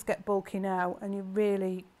really does get bulky now, and you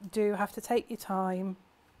really do have to take your time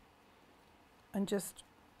and just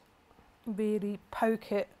really poke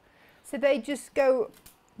it. So they just go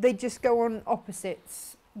on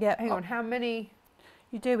opposites. Yeah. Hang on, how many?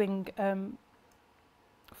 You're doing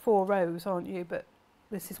 4 rows, aren't you? But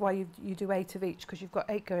this is why you do 8 of each, because you've got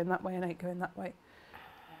 8 going that way and 8 going that way.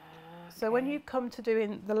 So when you come to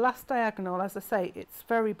doing the last diagonal, as I say, it's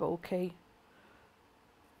very bulky.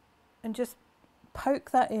 And just poke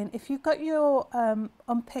that in. If you've got your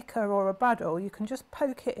unpicker or a bradawl, you can just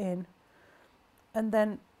poke it in and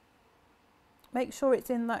then make sure it's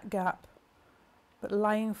in that gap, but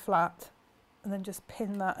lying flat, and then just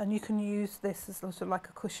pin that. And you can use this as sort of like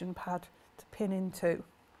a cushion pad to pin into,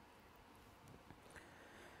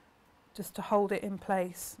 just to hold it in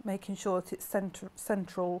place, making sure that it's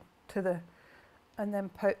central to the, and then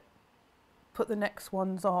put the next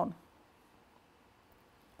ones on.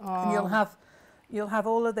 And you'll have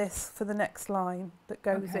all of this for the next line that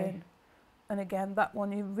goes in. And again, that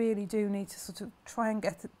one you really do need to sort of try and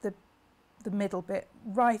get the middle bit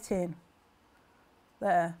right in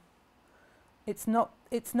there. It's not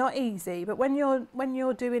easy, but when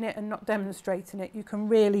you're doing it and not demonstrating it, you can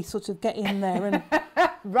really sort of get in there and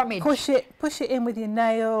Rummage. push it in with your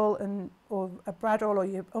nail or a bradawl or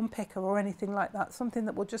your unpicker or anything like that, something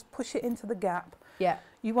that will just push it into the gap. Yeah.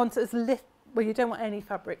 You want it as well, you don't want any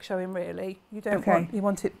fabric showing really. You don't Okay. you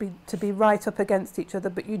want it to be right up against each other,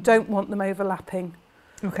 but you don't want them overlapping.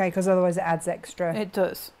 Okay, because otherwise it adds extra. It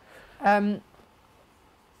does.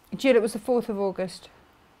 Jill, it was the 4th of August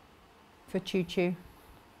for Choo Choo.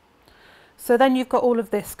 So then you've got all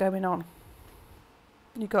of this going on.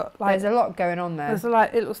 You've got like There's a lot going on there.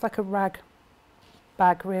 it looks like a rag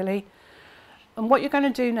bag really. And what you're going to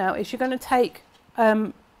do now is you're going to take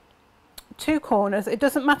 2 corners. It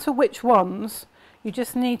doesn't matter which ones. You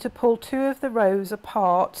just need to pull 2 of the rows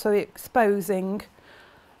apart, so exposing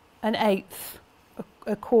an 1/8,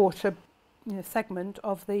 a quarter, segment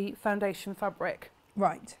of the foundation fabric.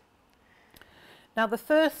 Right. Now the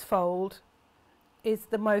first fold is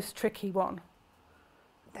the most tricky one.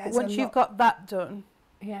 Once you've got that done,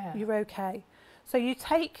 you're okay. So you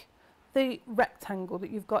take the rectangle that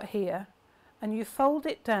you've got here and you fold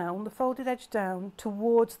it down, the folded edge down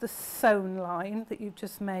towards the sewn line that you've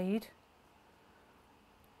just made,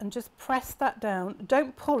 and just press that down.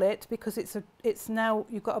 Don't pull it because it's now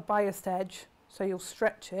you've got a biased edge, so you'll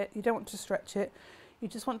stretch it. You don't want to stretch it. You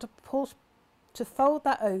just want to fold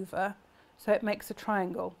that over so it makes a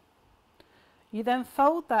triangle. You then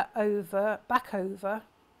fold that back over,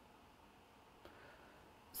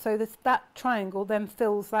 so that triangle then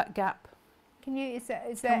fills that gap. Is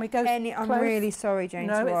there we go any, I'm close? really sorry, Jane,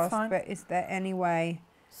 No, to it's ask, fine. but is there any way?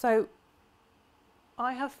 So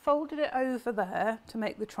I have folded it over there to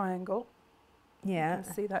make the triangle. Yeah. You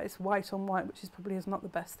can see that it's white on white, which is not the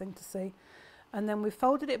best thing to see. And then we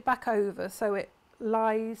folded it back over so it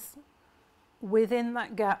lies within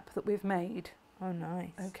that gap that we've made. Oh,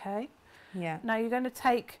 nice. Okay. Yeah. Now you're going to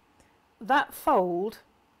take that fold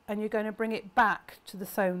and you're going to bring it back to the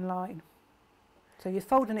sewn line. So you're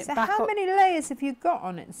folding it So back how up. many layers have you got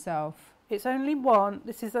on itself? It's only one.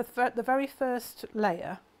 This is the very first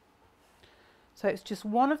layer. So it's just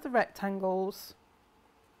one of the rectangles.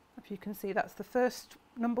 If you can see, that's the first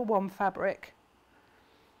number 1 fabric.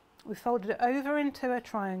 We folded it over into a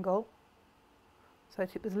triangle so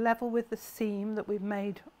that it was level with the seam that we've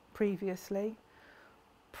made previously.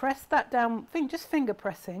 Press that down, just finger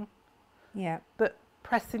pressing. Yeah. But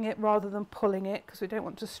pressing it rather than pulling it because we don't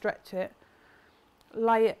want to stretch it.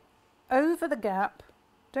 Lay it over the gap.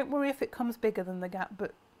 Don't worry if it comes bigger than the gap,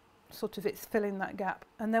 but sort of it's filling that gap.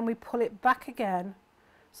 And then we pull it back again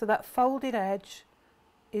so that folded edge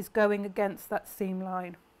is going against that seam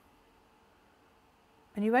line.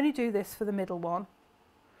 And you only do this for the middle one.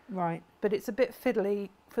 Right. But it's a bit fiddly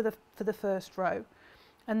for the first row.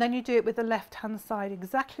 And then you do it with the left hand side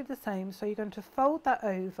exactly the same. So you're going to fold that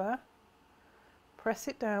over, press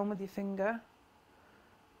it down with your finger,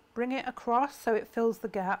 bring it across so it fills the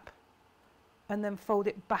gap, and then fold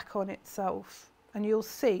it back on itself. And you'll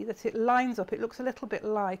see that it lines up. It looks a little bit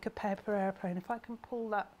like a paper airplane. If I can pull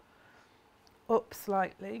that up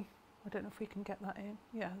slightly, I don't know if we can get that in.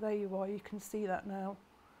 Yeah, there you are. You can see that now.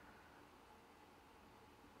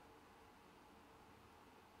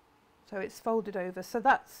 So it's folded over. So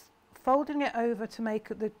that's folding it over to make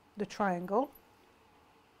the triangle.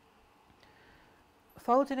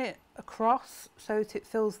 Folding it across so that it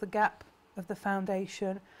fills the gap of the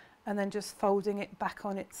foundation, and then just folding it back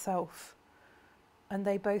on itself. And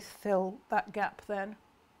they both fill that gap then.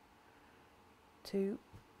 If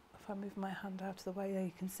I move my hand out of the way there,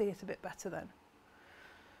 you can see it a bit better then.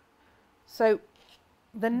 So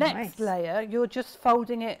the next layer, you're just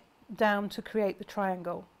folding it down to create the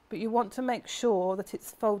triangle. But you want to make sure that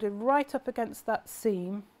it's folded right up against that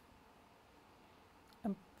seam,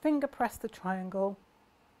 and finger press the triangle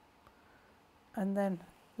and then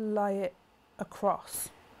lie it across.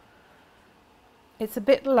 It's a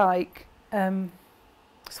bit like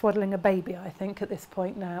swaddling a baby, I think, at this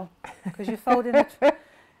point now, because you're folding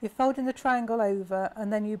the triangle over,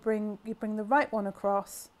 and then you bring the right one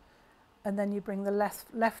across, and then you bring the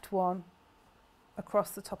left one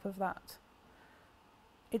across the top of that.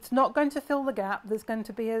 It's not going to fill the gap. There's going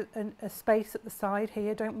to be a space at the side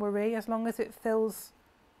here, don't worry. As long as it folds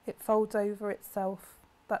over itself,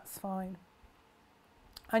 that's fine.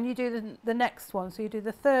 And you do the next one. So you do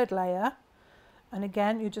the third layer, and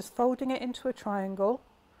again, you're just folding it into a triangle,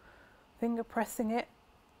 finger pressing it,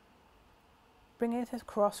 bringing it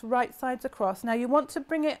across, right sides across. Now you want to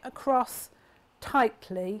bring it across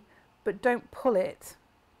tightly, but don't pull it,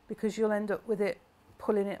 because you'll end up with it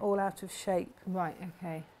pulling it all out of shape. Right,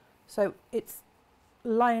 okay. So it's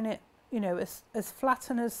lying it, as flat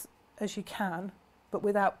and as you can, but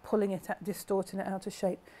without pulling it, distorting it out of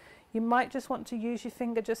shape. You might just want to use your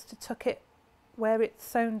finger just to tuck it where it's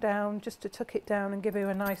sewn down, just to tuck it down and give you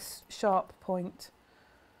a nice sharp point.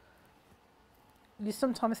 You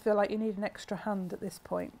sometimes feel like you need an extra hand at this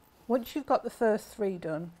point. Once you've got the first 3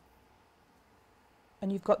 done,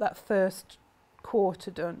 and you've got that first quarter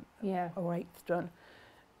done, or 1/8 done,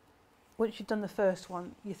 once you've done the first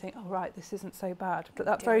one, you think, oh right, this isn't so bad. But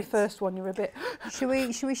that very first one, you're a bit... Should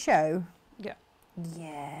we show? Yeah.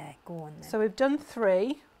 Yeah, go on then. So we've done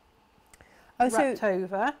 3, wrapped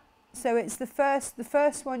over. So it's the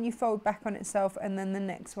first one you fold back on itself, and then the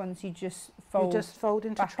next ones you just fold. You just fold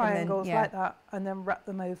into triangles like that, and then wrap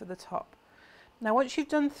them over the top. Now once you've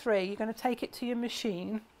done 3, you're going to take it to your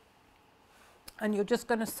machine, and you're just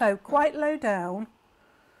going to sew quite low down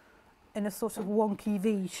in a sort of wonky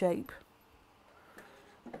V shape.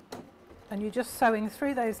 And you're just sewing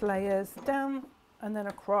through those layers, down and then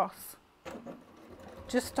across,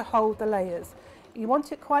 just to hold the layers. You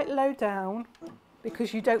want it quite low down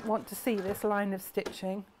because you don't want to see this line of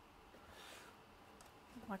stitching.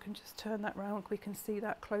 I can just turn that round, we can see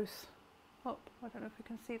that close up. I don't know if we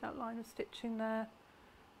can see that line of stitching there.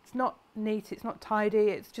 It's not neat, it's not tidy,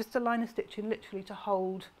 it's just a line of stitching literally to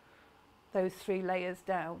hold those 3 layers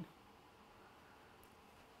down.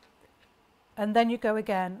 And then you go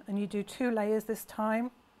again and you do 2 layers this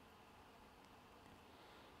time.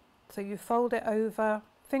 So you fold it over,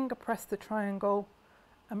 finger press the triangle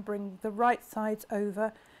and bring the right sides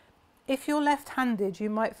over. If you're left-handed, you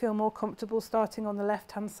might feel more comfortable starting on the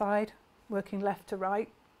left-hand side, working left to right,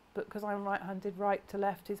 but because I'm right-handed, right to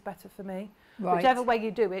left is better for me. Right. Whichever way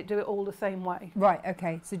you do it all the same way. Right,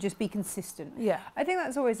 okay, so just be consistent. Yeah. I think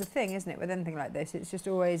that's always the thing, isn't it, with anything like this? It's just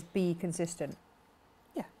always be consistent.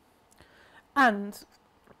 Yeah. And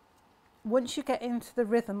once you get into the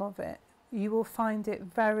rhythm of it, you will find it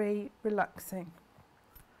very relaxing.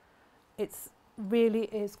 It really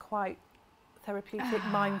is quite therapeutic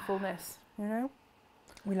mindfulness, you know?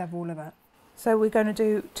 We love all of it. So we're going to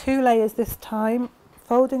do 2 layers this time,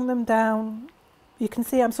 folding them down. You can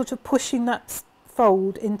see I'm sort of pushing that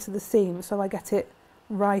fold into the seam so I get it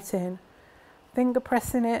right in. Finger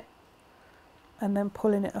pressing it and then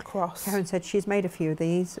pulling it across. Karen said she's made a few of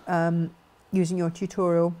these using your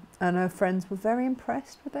tutorial, and her friends were very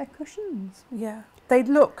impressed with their cushions. Yeah, they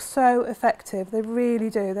look so effective, they really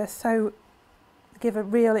do. They're so, give a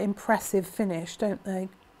real impressive finish, don't they?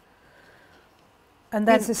 And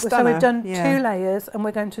then, so we've done 2 layers and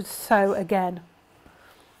we're going to sew again.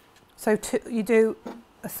 So you do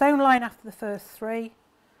a sewn line after the first 3,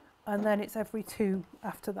 and then it's every 2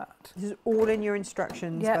 after that. This is all in your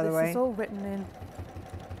instructions, by the way. Yeah, this is all written in.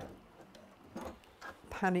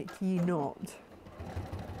 Panic ye not.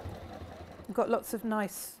 We've got lots of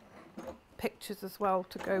nice pictures as well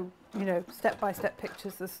to go, you know, step-by-step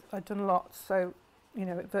pictures. I've done lots, so, you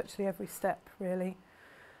know, virtually every step, really.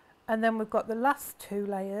 And then we've got the last 2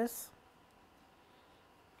 layers.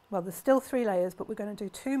 Well, there's still 3 layers, but we're going to do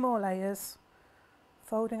 2 more layers,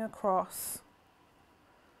 folding across.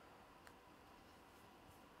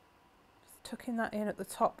 Just tucking that in at the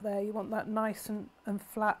top there. You want that nice and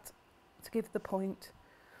flat to give the point.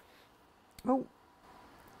 Oh,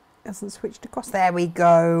 hasn't switched across. There we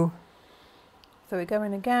go. So we go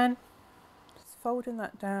in again, just folding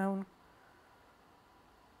that down.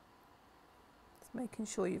 Just making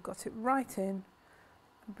sure you've got it right in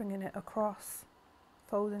and bringing it across,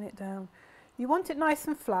 folding it down. You want it nice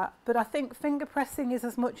and flat, but I think finger pressing is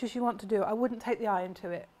as much as you want to do. I wouldn't take the iron to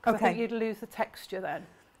it, because I think you'd lose the texture then.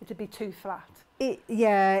 It'd be too flat.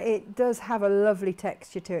 Yeah, it does have a lovely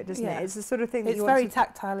texture to it, doesn't it? It's the sort of thing that you want to... It's very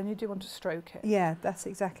tactile and you do want to stroke it. Yeah, that's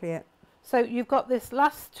exactly it. So you've got this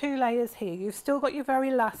last 2 layers here. You've still got your very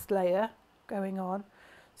last layer going on.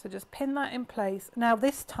 So just pin that in place. Now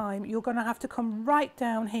this time you're going to have to come right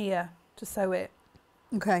down here to sew it.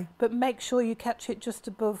 Okay. But make sure you catch it just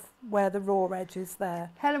above where the raw edge is there.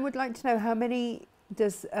 Helen would like to know, how many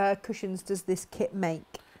cushions does this kit make?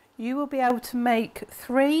 You will be able to make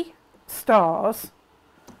 3 stars,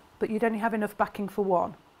 but you'd only have enough backing for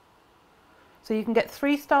 1. So you can get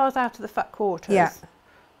 3 stars out of the fat quarters,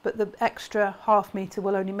 but the extra ½ metre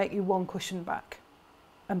will only make you 1 cushion back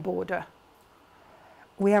and border.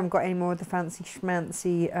 We haven't got any more of the fancy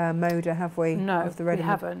schmancy moda, have we? No, of the red we and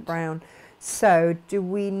haven't. Brown. So do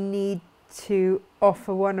we need to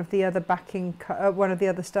offer one of the other backing, one of the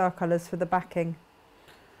other star colours for the backing?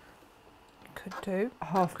 Could do.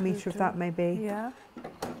 ½ metre of that maybe. Yeah.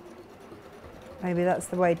 Maybe that's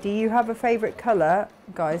the way. Do you have a favourite colour,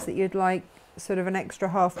 guys, that you'd like sort of an extra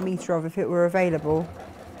 ½ metre of if it were available?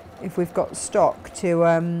 If we've got stock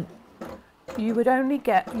to... You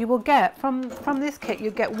will get, from this kit,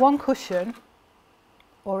 you get 1 cushion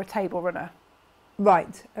or a table runner.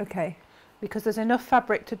 Right, okay. because there's enough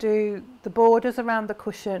fabric to do the borders around the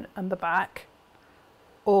cushion and the back,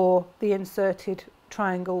 or the inserted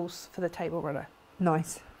triangles for the table runner.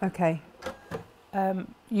 Nice. Okay.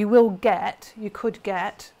 You could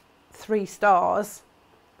get 3 stars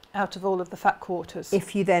out of all of the fat quarters.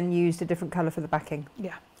 If you then used a different colour for the backing.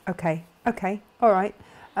 Yeah. Okay. Okay. All right.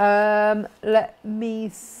 Let me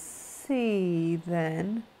see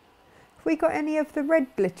then. Have we got any of the red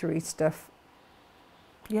glittery stuff?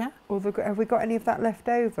 Yeah. Or have we got any of that left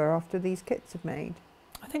over after these kits have made?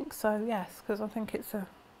 I think so, yes, because I think it's a...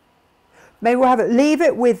 Maybe we'll have it. Leave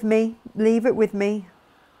it with me. Leave it with me.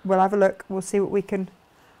 We'll have a look. We'll see what we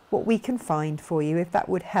can find for you, if that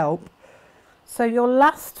would help. So your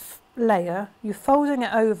last layer, you're folding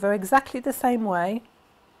it over exactly the same way,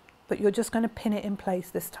 but you're just going to pin it in place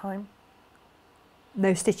this time.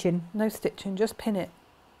 No stitching. No stitching, just pin it,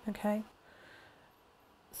 okay?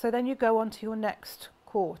 So then you go on to your next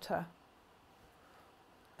quarter.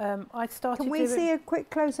 I started. Can we see a quick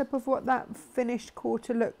close-up of what that finished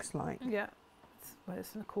quarter looks like? Yeah. Well,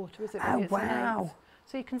 it's a quarter, is it? Oh, It's an wow. eighth.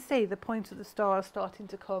 So you can see the point of the star starting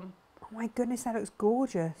to come. Oh my goodness, that looks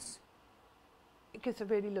gorgeous. It gives a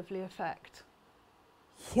really lovely effect.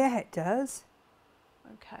 Yeah, it does.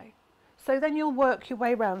 Okay. So then you'll work your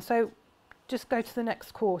way round. So just go to the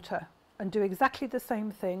next quarter and do exactly the same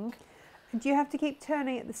thing. And do you have to keep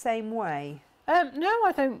turning it the same way? No,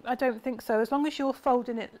 I don't think so. As long as you're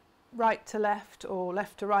folding it right to left or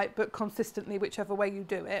left to right, but consistently, whichever way you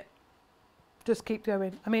do it, just keep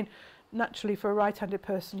going. I mean, naturally for a right-handed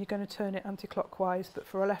person, you're going to turn it anti-clockwise, but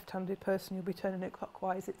for a left-handed person, you'll be turning it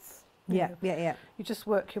clockwise. It's Yeah. You just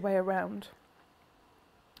work your way around.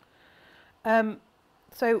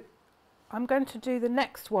 So I'm going to do the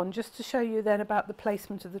next one just to show you then about the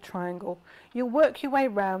placement of the triangle. You'll work your way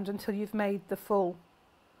round until you've made the full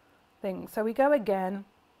thing. So we go again,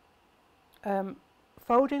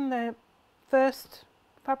 folding the first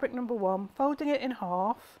fabric number 1, folding it in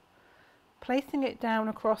half, placing it down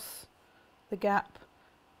across the gap,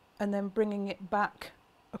 and then bringing it back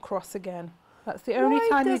across again. That's the only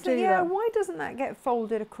time you do that. Why doesn't that get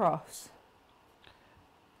folded across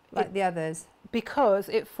like the others? Because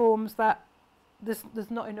it forms that,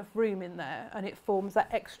 there's not enough room in there, and it forms that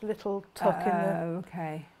extra little tuck in the... Oh,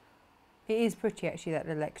 okay. It is pretty actually, that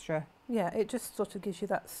little extra. Yeah, it just sort of gives you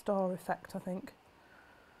that star effect, I think.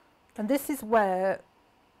 And this is where,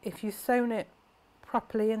 if you've sewn it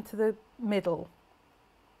properly into the middle,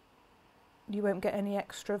 you won't get any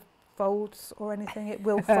extra folds or anything. It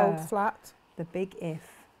will fold flat. The big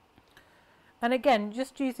if. And again,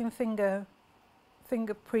 just using finger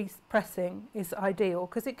pressing is ideal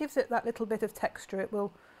because it gives it that little bit of texture. It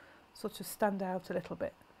will sort of stand out a little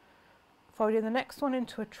bit. Folding the next one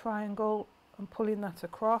into a triangle and pulling that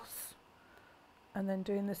across, and then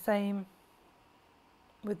doing the same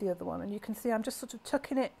with the other one. And you can see I'm just sort of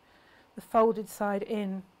tucking it, the folded side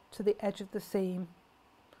in to the edge of the seam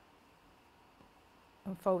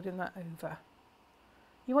and folding that over.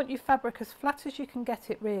 You want your fabric as flat as you can get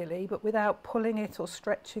it really, but without pulling it or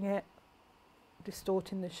stretching it,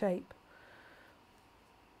 distorting the shape.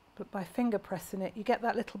 But by finger pressing it, you get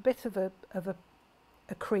that little bit of a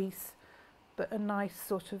crease, but a nice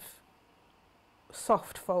sort of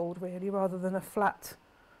soft fold really, rather than a flat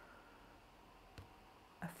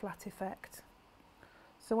effect.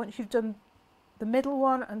 So once you've done the middle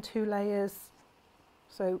one and 2 layers,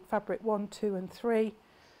 so fabric 1, 2 and 3,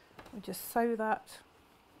 we just sew that.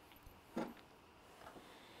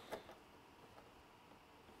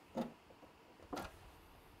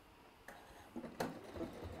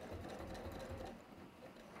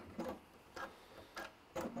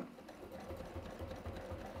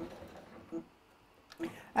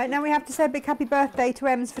 Now we have to say a big happy birthday to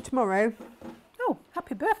Ems for tomorrow. Oh,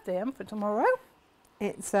 happy birthday, Em, for tomorrow.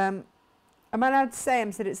 It's, am I allowed to say,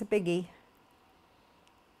 Em said it's a biggie?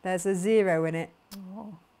 There's a 0 in it.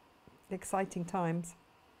 Oh. Exciting times.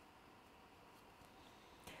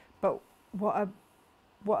 But what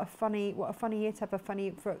a funny year to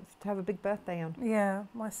have a big birthday on. Yeah,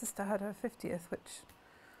 my sister had her 50th, which...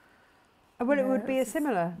 Well, yeah, it would be a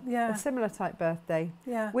similar type birthday.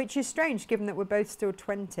 Yeah. Which is strange, given that we're both still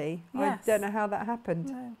 20. Yes. I don't know how that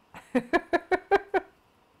happened. No.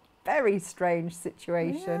 Very strange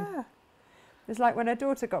situation. Yeah. It's like when her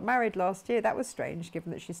daughter got married last year. That was strange,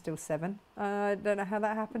 given that she's still 7. I don't know how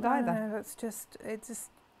that happened either. No, it's just,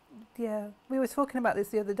 yeah. We were talking about this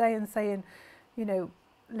the other day and saying, you know,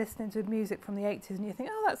 listening to music from the 80s and you think,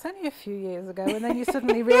 oh, that's only a few years ago. And then you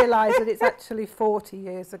suddenly realise that it's actually 40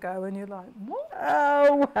 years ago and you're like, what?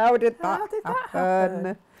 Oh, how did that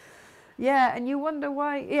happen? Yeah, and you wonder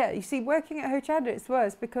why. Yeah, you see, working at Hochanda, it's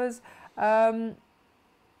worse because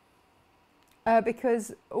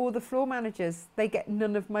all the floor managers, they get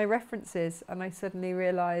none of my references, and I suddenly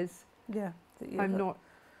realise Yeah. I'm not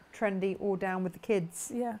trendy or down with the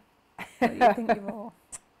kids. Yeah. Well, you think you are.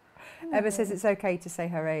 Emma says it's okay to say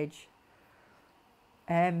her age.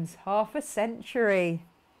 Em's half a century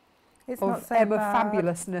It's of not so Emma bad.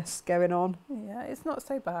 fabulousness going on. Yeah, it's not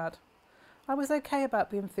so bad. I was okay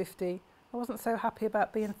about being 50. I wasn't so happy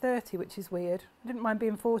about being 30, which is weird. I didn't mind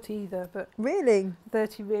being 40 either, but Really?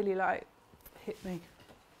 30 really hit me.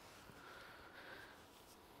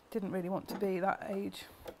 Didn't really want to be that age.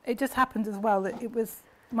 It just happened as well that it was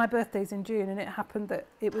my birthday's in June, and it happened that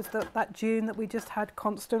it was that June that we just had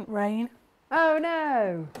constant rain. Oh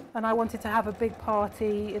no! And I wanted to have a big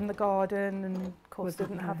party in the garden, and of course Wasn't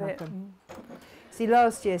didn't gonna have it. happen. See,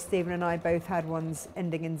 last year Stephen and I both had ones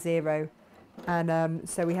ending in 0, and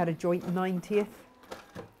so we had a joint 90th.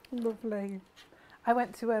 Lovely. I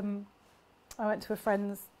went to a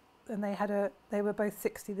friend's, and they were both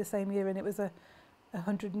 60 the same year, and it was a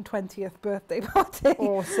 120th birthday party.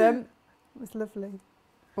 Awesome. It was lovely.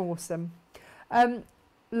 Awesome.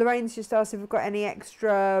 Lorraine's just asked if we've got any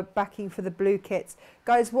extra backing for the blue kits.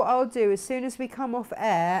 Guys, what I'll do, as soon as we come off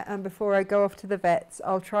air and before I go off to the vets,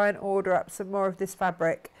 I'll try and order up some more of this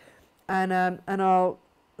fabric, and I'll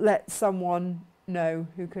let someone know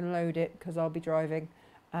who can load it, because I'll be driving.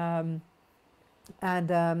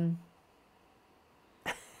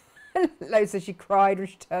 Lo says she cried when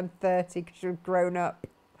she turned 30 because she was grown up.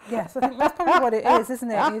 Yes, I think that's probably what it is, isn't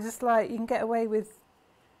it? You're just like, you can get away with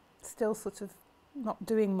still sort of not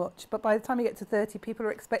doing much, but by the time you get to 30, people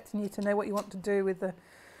are expecting you to know what you want to do with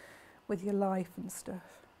your life and stuff.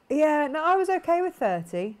 Yeah, no, I was okay with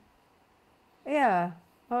 30. Yeah,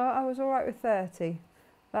 I was all right with 30.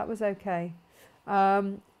 That was okay.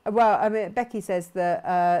 Well, I mean, Becky says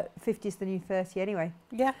that 50 is the new 30 anyway.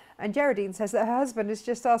 Yeah. And Geraldine says that her husband is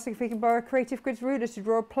just asking if he can borrow a Creative Grids ruler to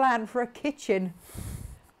draw a plan for a kitchen.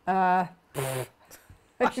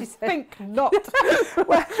 She said, think not.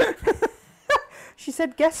 Well, she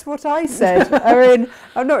said, guess what I said? I mean,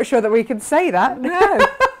 I'm not sure that we can say that. No.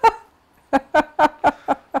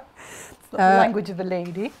 It's not the language of a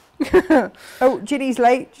lady. Oh, Ginny's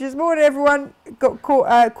late. She says, morning everyone. Got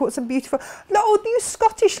caught some beautiful... No, oh, you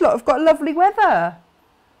Scottish lot have got lovely weather.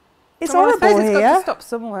 It's horrible I suppose here. It's got to stop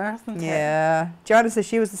somewhere, hasn't it? Yeah. Joanna says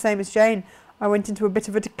she was the same as Jane. I went into a bit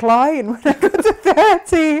of a decline when I got to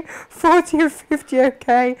 30, 40 and 50,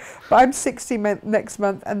 okay. But I'm 60 next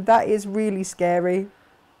month, and that is really scary.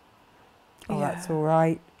 Oh, Yeah. that's all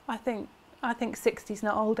right. I think 60's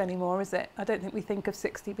not old anymore, is it? I don't think we think of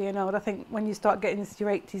 60 being old. I think when you start getting into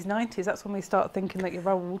your 80s, 90s, that's when we start thinking that you're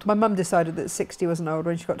old. My mum decided that 60 wasn't old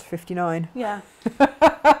when she got to 59. Yeah.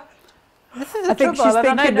 This is I a think trouble, she's and I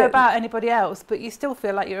don't thinking know that- about anybody else, but you still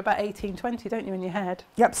feel like you're about 18, 20, don't you, in your head?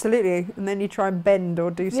 Yeah, absolutely. And then you try and bend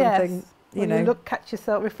or do something, Yes. you When know, you catch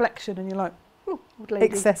yourself reflection, and you're like, oh, old lady.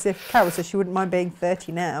 excessive. Carol says she wouldn't mind being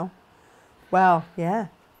 30 now. Well, yeah.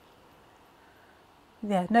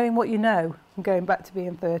 Yeah, knowing what you know and going back to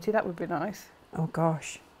being 30, that would be nice. Oh,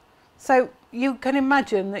 gosh. So you can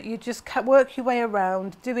imagine that you just work your way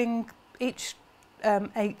around, doing each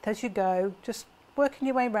eighth as you go, just working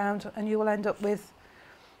your way around, and you will end up with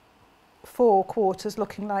 4 quarters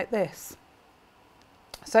looking like this.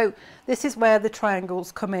 So this is where the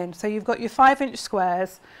triangles come in. So you've got your 5-inch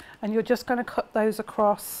squares, and you're just going to cut those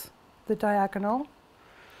across the diagonal.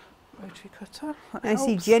 Rotary cutter. I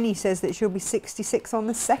see Jenny says that she'll be 66 on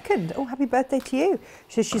the 2nd. Oh, happy birthday to you.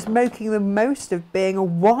 She says she's making the most of being a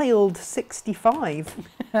wild 65.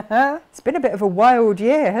 It's been a bit of a wild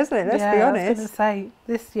year, hasn't it? Let's be honest. I was going to say,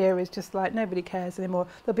 this year is just like nobody cares anymore.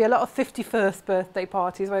 There'll be a lot of 51st birthday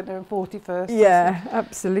parties, won't there, and 41st. Yeah,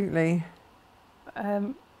 absolutely.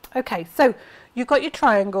 Okay, so you've got your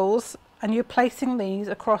triangles, and you're placing these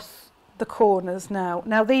across the corners now.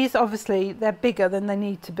 Now these, obviously, they're bigger than they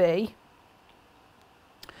need to be,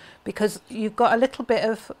 because you've got a little bit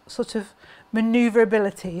of sort of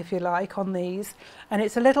manoeuvrability, if you like, on these, and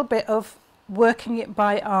it's a little bit of working it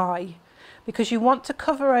by eye, because you want to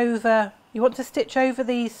cover over, you want to stitch over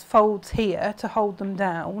these folds here to hold them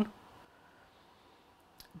down,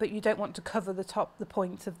 but you don't want to cover the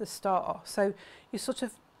point of the star. So you're sort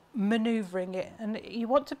of manoeuvring it, and you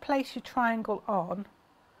want to place your triangle on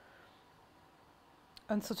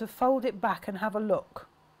and sort of fold it back and have a look,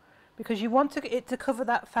 because you want it to cover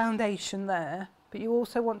that foundation there, but you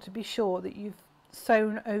also want to be sure that you've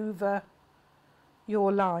sewn over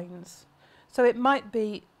your lines. So it might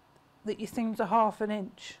be that your seams are 1/2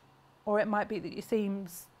 inch, or it might be that your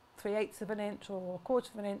seams 3/8 of an inch or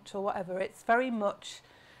 1/4 of an inch or whatever. It's very much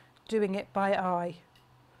doing it by eye.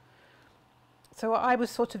 So what I was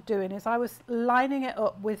sort of doing is I was lining it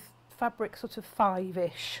up with fabric sort of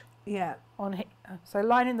 5-ish Yeah. on here. So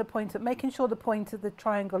lining the point up, making sure the point of the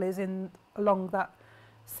triangle is in along that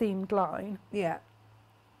seamed line, Yeah.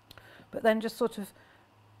 but then just sort of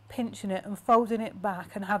pinching it and folding it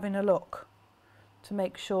back and having a look to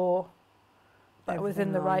make sure that it was in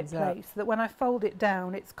Everything the right lines up. place. That when I fold it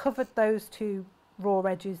down, it's covered those two raw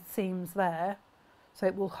edges seams there. So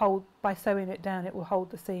it will hold, by sewing it down, it will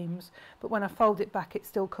hold the seams. But when I fold it back, it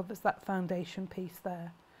still covers that foundation piece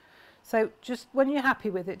there. So just when you're happy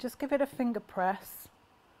with it, just give it a finger press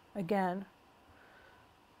again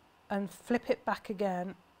and flip it back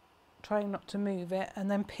again, trying not to move it, and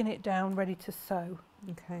then pin it down ready to sew.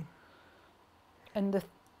 Okay. And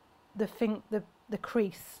the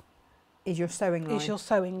crease Is your sewing line? is your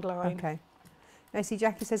sewing line. Okay. I see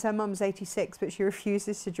Jackie says her mum's 86, but she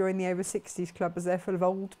refuses to join the over 60s club as they're full of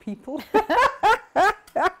old people.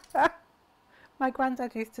 My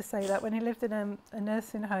granddad used to say that when he lived in a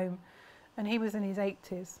nursing home and he was in his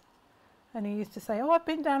 80s. And he used to say, "Oh, I've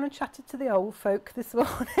been down and chatted to the old folk this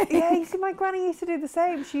morning." Yeah, you see, my granny used to do the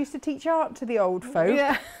same. She used to teach art to the old folk.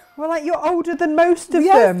 Yeah. Well, like, you're older than most of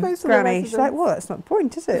Yes, them, most of the Granny. She's like, residents. well, that's not the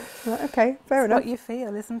point, is it? Like, okay, fair It's enough. what you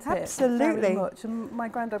feel, isn't it? Absolutely. Very much. And my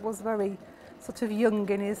granddad was very sort of young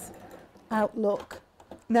in his outlook.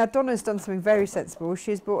 Now, Donna's done something very sensible.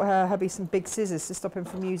 She's bought her hubby some big scissors to stop him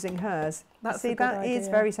from using hers. That's See, a good that is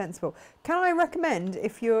idea. very sensible. Can I recommend,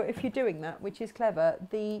 if you're doing that, which is clever,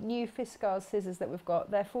 the new Fiskars scissors that we've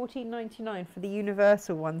got? They're $14.99 for the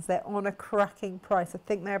universal ones. They're on a cracking price. I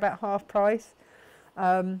think they're about half price.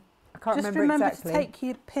 I can't Just remember remember exactly. to take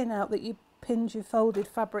your pin out that you pinned your folded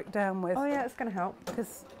fabric down with, Oh yeah, it's going to help.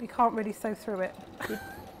 because you can't really sew through it.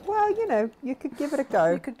 Well, you know, you could give it a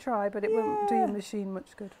go. You could try, but it won't do your Yeah. machine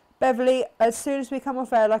much good. Beverly, as soon as we come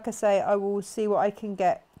off air, like I say, I will see what I can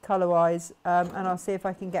get colour-wise, and I'll see if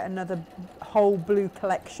I can get another whole blue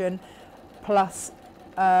collection, plus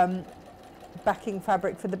backing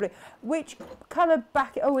fabric for the blue. Which colour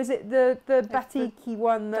back? Oh, is it the batiki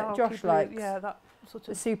one that Darky Josh blue, likes? Yeah, that sort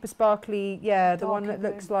The of super sparkly, yeah, the one darker that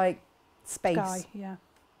looks blue. like space. sky. Yeah.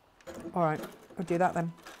 All right, I'll do that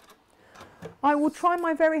then. I will try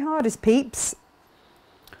my very hardest, peeps.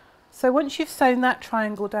 So once you've sewn that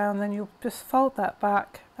triangle down, then you'll just fold that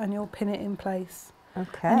back and you'll pin it in place.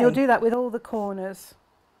 Okay. And you'll do that with all the corners.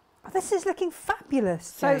 Oh, this is looking fabulous,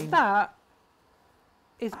 So Jane. that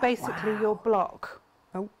is basically your block.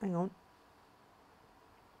 Oh, hang on.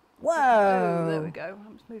 Oh, Whoa. there we go.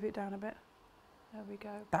 Let's move it down a bit. There we go.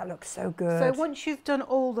 That looks so good. So once you've done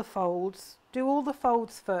all the folds, do all the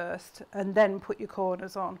folds first and then put your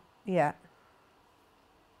corners on. Yeah.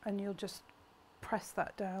 And you'll just press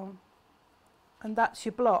that down. And that's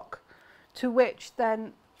your block, to which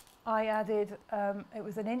then I added, it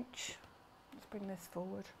was 1 inch. Let's bring this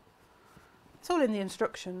forward. It's all in the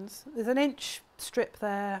instructions. There's 1 inch strip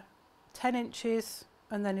there, 10 inches,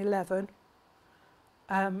 and then 11.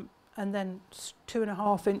 And then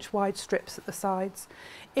 2.5 inch wide strips at the sides.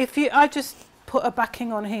 I just put a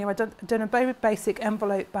backing on here. I've done a very basic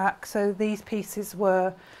envelope back. So these pieces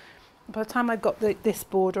were, by the time I got this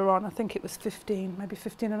border on, I think it was 15, maybe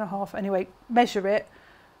 15.5. Anyway, measure it,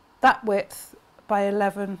 that width by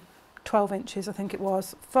 11, 12 inches, I think it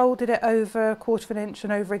was. Folded it over 1/4 of an inch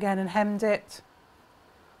and over again and hemmed it.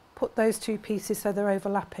 Put those two pieces so they're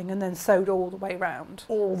overlapping and then sewed all the way round.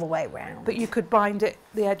 All the way round. But you could bind it,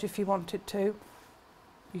 the edge, if you wanted to.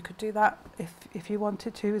 You could do that if you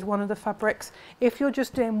wanted to with one of the fabrics. If you're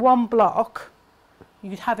just doing one block,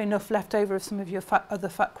 you'd have enough left over of some of your other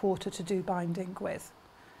fat quarter to do binding with.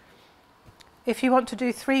 If you want to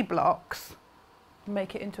do 3 blocks,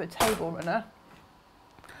 make it into a table runner.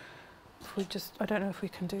 I don't know if we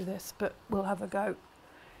can do this, but we'll have a go.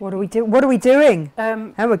 What are we doing? What are we doing?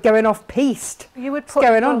 Um, And we're going off piste. you would What's put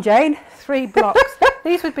going your on, Jane? 3 blocks.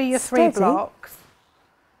 These would be your 3 Steady. blocks,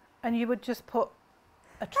 and you would just put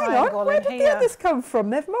a Hang triangle on, where in did here. the others come from?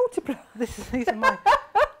 They've multiplied. These are my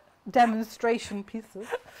demonstration pieces.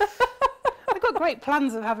 I've got great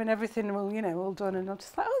plans of having everything all done, and I'm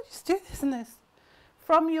just like, oh, just do this and this.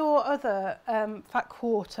 From your other fat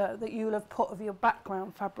quarter that you'll have put of your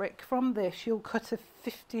background fabric, from this you'll cut a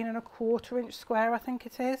 15.25 inch square, I think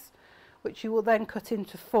it is, which you will then cut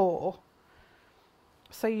into 4.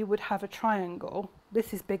 So you would have a triangle.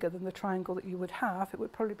 This is bigger than the triangle that you would have. It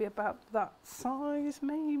would probably be about that size,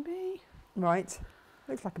 maybe. Right.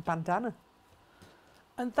 Looks like a bandana.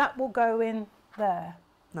 And that will go in there.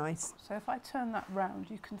 Nice. So if I turn that round,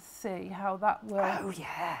 you can see how that will Oh,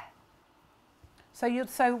 yeah. So you'd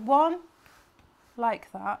sew one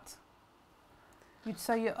like that. You'd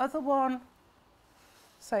sew your other one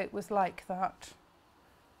so it was like that.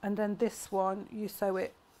 And then this one, you sew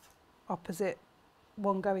it opposite,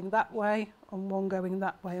 one going that way and one going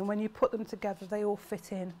that way. And when you put them together, they all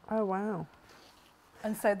fit in. Oh, wow.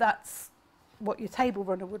 And so that's what your table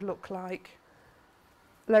runner would look like.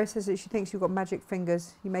 Lois says that she thinks you've got magic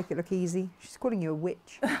fingers. You make it look easy. She's calling you a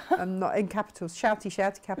witch. Not in capitals. Shouty,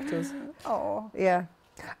 shouty capitals. Oh. Yeah.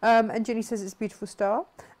 And Ginny says it's a beautiful star.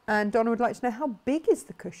 And Donna would like to know, how big is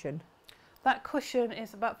the cushion? That cushion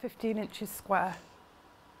is about 15 inches square.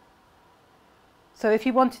 So if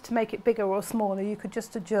you wanted to make it bigger or smaller, you could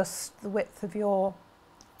just adjust the width of your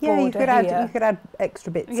border you could add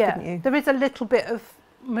extra bits, couldn't you? There is a little bit of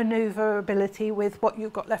manoeuvrability with what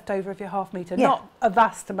you've got left over of your half metre. Yeah. Not a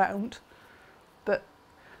vast amount, but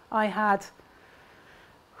I had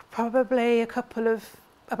probably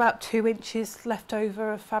about 2 inches left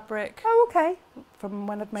over of fabric. Oh, okay. From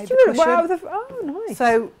when I'd made the cushion. Wow, oh, nice.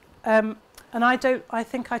 So, and I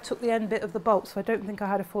think I took the end bit of the bolt, so I don't think I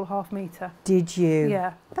had a full half metre. Did you?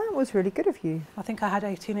 Yeah. That was really good of you. I think I had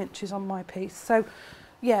 18 inches on my piece. So,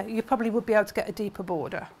 yeah, you probably would be able to get a deeper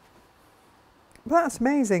border. Well, that's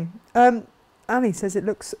amazing. Annie says it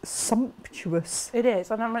looks sumptuous. It is,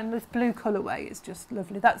 and I mean this blue colourway is just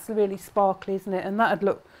lovely. That's really sparkly, isn't it? And that'd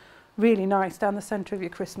look really nice down the centre of your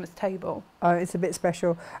Christmas table. Oh, it's a bit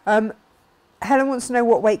special. Helen wants to know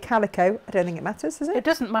what weight calico. I don't think it matters, does it? It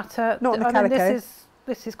doesn't matter. Not the calico.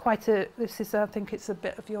 This is I think it's a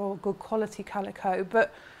bit of your good quality calico,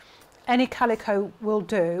 but any calico will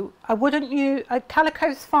do. I wouldn't use,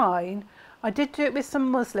 calico's fine. I did do it with some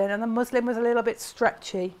muslin, and the muslin was a little bit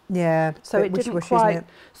stretchy. Yeah, so it didn't quite.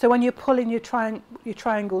 So when you're pulling your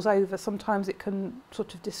triangles over, sometimes it can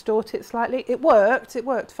sort of distort it slightly. It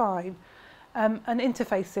worked fine, and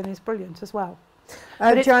interfacing is brilliant as well.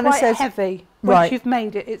 But it's Joanna quite says, heavy. Right. Once you've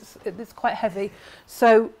made it, it's quite heavy.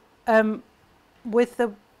 So with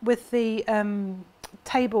the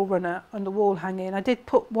table runner and the wall hanging, I did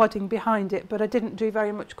put wadding behind it, but I didn't do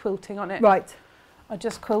very much quilting on it. Right. I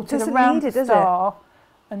just quilted around the star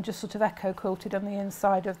and just sort of echo quilted on the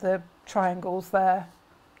inside of the triangles there.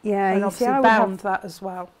 Yeah, and obviously bound that as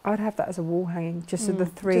well. I'd have that as a wall hanging, just so the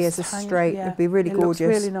three as a straight. Yeah. It'd be really gorgeous.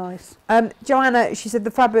 Looks really nice. Joanna, she said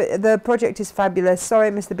the project is fabulous. Sorry I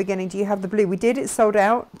missed the beginning. Do you have the blue? We did. It's sold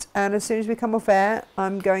out. And as soon as we come off air,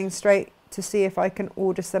 I'm going straight to see if I can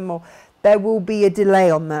order some more. There will be a delay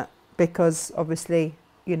on that because obviously,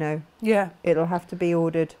 it'll have to be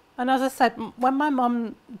ordered. And as I said, when my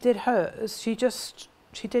mum did hers, she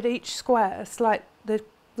did each square the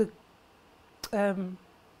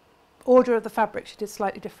order of the fabric she did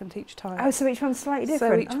slightly different each time. Oh, so each one's slightly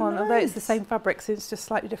different. So each one, although it's the same fabric, so it's just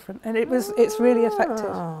slightly different, and it's really effective.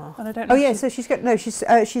 And I don't know. Oh yeah, so she's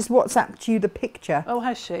WhatsApped you the picture. Oh,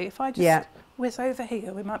 has she? If I just whiz over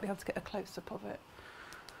here, we might be able to get a close up of it.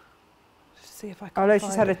 Just see if I can. Oh no,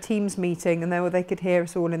 she's had a Teams meeting, and they could hear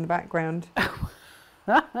us all in the background.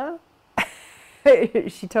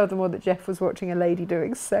 She told them all that Jeff was watching a lady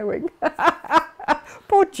doing sewing.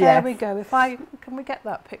 Poor Jeff. There we go. Can we get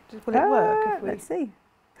that picture? Will it work? Let's see.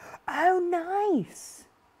 Oh, nice.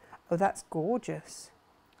 Oh, that's gorgeous.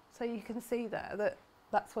 So you can see there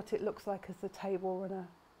that's what it looks like as the table runner.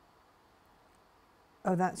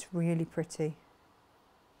 Oh, that's really pretty.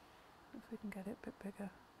 If we can get it a bit bigger.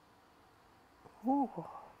 Oh.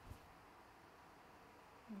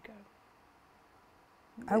 There we go.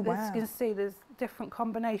 Oh, wow. As you can see, there's different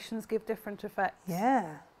combinations give different effects.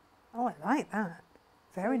 Yeah. Oh, I like that.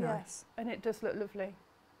 Very nice. And it does look lovely.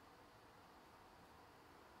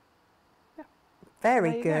 Yeah.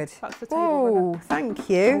 Very good. Go. That's the table runner. Thank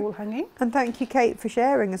you. All hanging. And thank you, Kate, for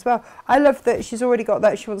sharing as well. I love that she's already got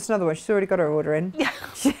that. She wants another one. She's already got her order in. Yeah.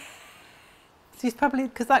 She's probably,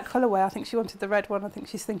 because that colourway, I think she wanted the red one. I think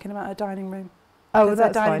she's thinking about her dining room. Oh,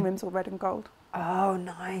 that's her dining room's all red and gold. Oh,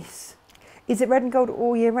 nice. Is it red and gold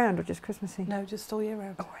all year round or just Christmassy? No, just all year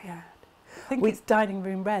round. Oh, yeah. I think it's dining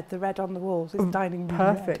room red. The red on the walls is dining room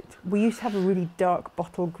red. Perfect. We used to have a really dark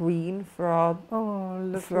bottle green for our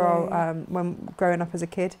when growing up as a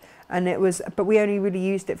kid, and but we only really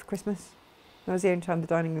used it for Christmas. That was the only time the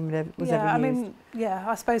dining room was ever used.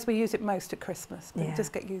 I suppose we use it most at Christmas, but it does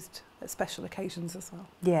get used at special occasions as well.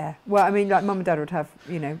 Yeah. Well, I mean, like Mum and Dad would have,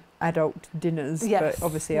 adult dinners, but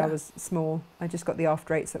obviously I was small. I just got the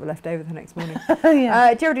after eights that were left over the next morning.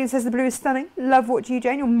 Geraldine says the blue is stunning. Love watching you,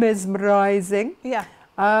 Jane. You're mesmerising. Yeah.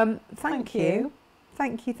 Thank you.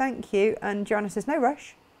 Thank you. And Joanna says no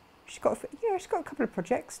rush. she's got a couple of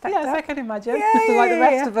projects stacked Yes, up. I can imagine. Yeah, Like the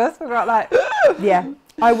rest of us, we're not like. Yeah,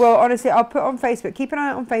 I will. Honestly, I'll put on Facebook. Keep an eye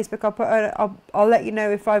out on Facebook. I'll let you know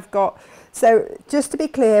if I've got. So just to be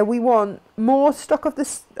clear, we want more stock of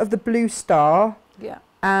the blue star. Yeah.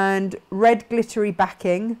 And red glittery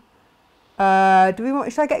backing. Should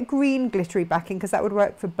I get green glittery backing because that would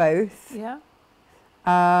work for both? Yeah.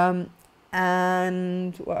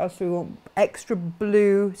 And what else do we want? Extra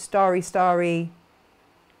blue starry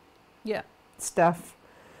Yeah. stuff.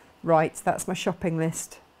 Right, that's my shopping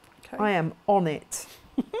list. Okay. I am on it.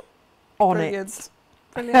 On Brilliant. it.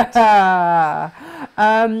 Brilliant.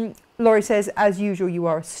 Laurie says, as usual, you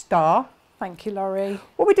are a star. Thank you, Laurie.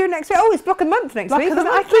 What are we doing next week? Oh, it's Block of the Month next week. Block of the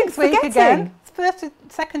I month keep next week forgetting. again. It's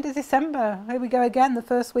 2nd of December. Here we go again, the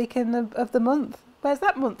first week of the month. Where's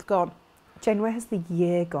that month gone? Jane, where has the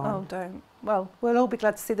year gone? Oh, don't. Well, we'll all be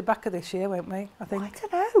glad to see the back of this year, won't we? I think. I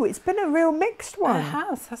don't know. It's been a real mixed one. It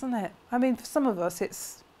has, hasn't it? I mean, for some of us,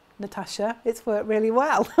 it's Natasha. It's worked really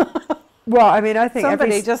well. Well, I mean, I think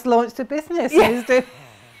Somebody just launched a business. Yeah. Who's doing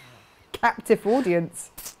captive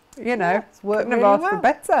audience. You know, Yeah, it's worked couldn't really have asked for well.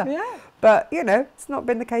 better. Yeah. But, you know, it's not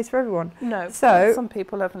been the case for everyone. No. So- some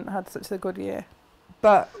people haven't had such a good year.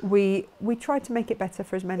 But we try to make it better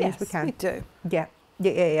for as many as we can. we do.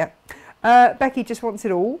 Yeah. Becky just wants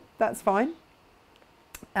it all. That's fine.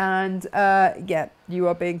 And yeah, you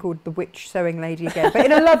are being called the witch sewing lady again, but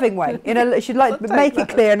in a loving way. She'd like I'll make take it that.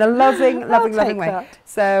 clear in a loving I'll take way. that.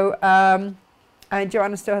 So, and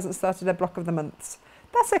Joanna still hasn't started her block of the months.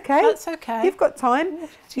 That's okay. That's okay. You've got time.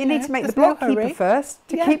 You need know, to make the there's no block keeper hurry. first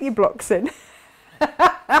to Yes. keep your blocks in.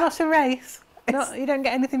 Not a race. You don't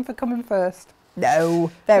get anything for coming first.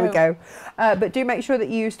 No, there we No. go. But do make sure that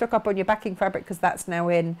you stock up on your backing fabric because that's now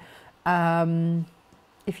in.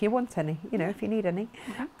 If you want any, if you need any.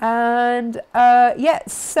 Mm-hmm. And yeah,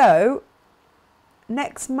 so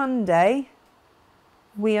next Monday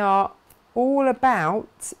we are all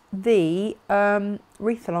about the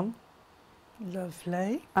wreath-along,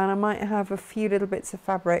 Lovely. and I might have a few little bits of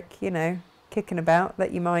fabric, kicking about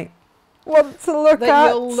that you might want to look at. That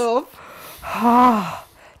you'll love.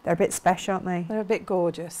 They're a bit special, aren't they? They're a bit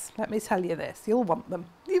gorgeous. Let me tell you this. You'll want them.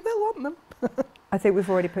 You will want them. I think we've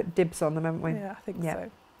already put dibs on them, haven't we? Yeah, I think Yeah.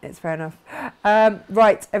 so. It's fair enough.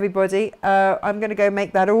 Right, everybody. I'm going to go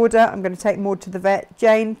make that order. I'm going to take Maud to the vet.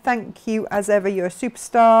 Jane, thank you as ever. You're a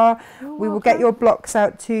superstar. We will get your blocks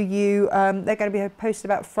out to you. They're going to be posted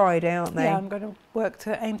about Friday, aren't they? Yeah, I'm going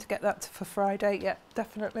to aim to get that for Friday. Yeah,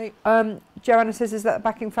 definitely. Joanna says, is that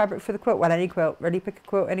backing fabric for the quilt? Well, any quilt. Really pick a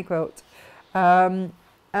quilt, any quilt.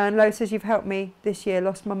 And Lo says, you've helped me this year.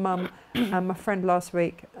 Lost my mum and my friend last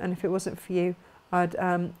week. And if it wasn't for you, I'd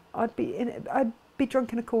be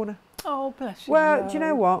drunk in a corner. Oh, bless you. Well, do you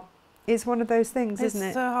know what? It's one of those things, It's isn't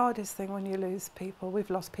it? the hardest thing when you lose people. We've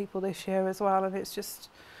lost people this year as well, and it's just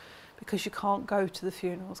because you can't go to the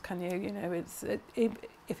funerals, can you?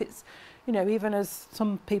 If it's, even as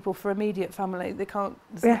some people for immediate family, they can't.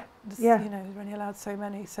 Yeah. You're only allowed so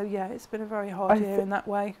many. So yeah, it's been a very hard year in that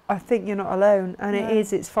way. I think you're not alone, and No.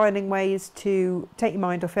 it's finding ways to take your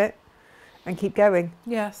mind off it and keep going.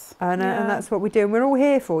 Yes. And yeah. that's what we're doing. We're all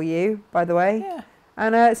here for you, by the way. Yeah.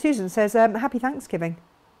 And Susan says, happy Thanksgiving.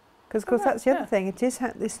 Because, of course, that's the other yeah. thing. It is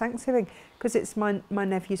this Thanksgiving. Because it's my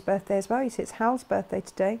nephew's birthday as well. You see, it's Hal's birthday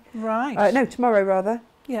today. Right. No, tomorrow, rather.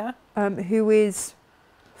 Yeah. Who is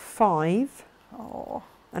 5. Oh.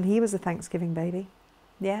 And he was a Thanksgiving baby.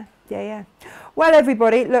 Yeah. Well,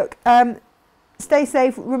 everybody, look, stay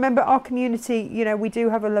safe. Remember our community. We do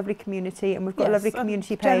have a lovely community, and we've got a lovely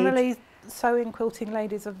community page. Generally, sewing quilting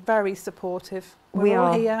ladies are very supportive. We We're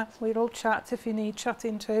all are. here. We'll all chat if you need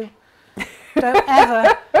chatting to.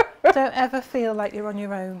 Don't ever feel like you're on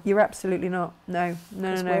your own. You're absolutely not. No.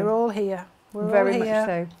 'Cause we're all here. We're Very all much here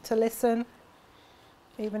so. to listen,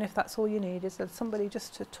 even if that's all you need is somebody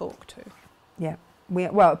just to talk to. Yeah.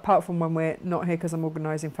 Well, apart from when we're not here because I'm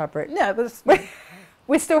organising fabric. No, but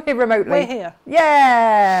We're still here remotely. we're here.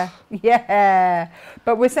 Yeah.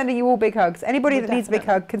 But we're sending you all big hugs. Anybody Well, that needs a big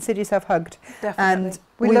definitely. hug, consider yourself hugged. Definitely. And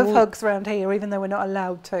we we love will- hugs around here, even though we're not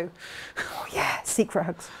allowed to. Oh, yeah. Secret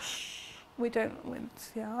hugs. We don't.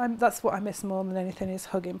 That's what I miss more than anything is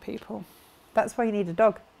hugging people. That's why you need a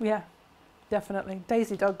dog. Yeah, definitely.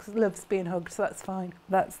 Daisy Dog loves being hugged, so that's fine.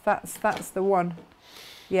 That's the one.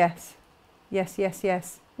 Yes.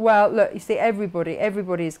 Well, look, you see, everybody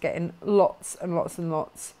is getting lots and lots and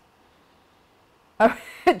lots. Oh,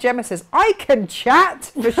 Gemma says, I can chat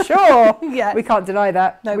for sure. Yeah, We can't deny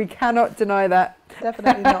that. No. We cannot deny that.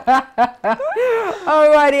 definitely not.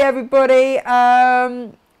 Alrighty, everybody.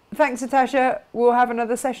 Thanks, Natasha. We'll have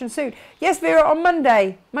another session soon. Yes, Vera, on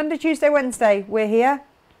Monday, Tuesday, Wednesday, we're here.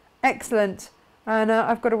 Excellent. And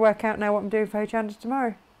I've got to work out now what I'm doing for Hojanda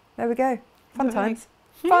tomorrow. There we go. Fun times.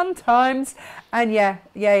 Fun times. And yeah.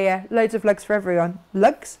 Loads of lugs for everyone.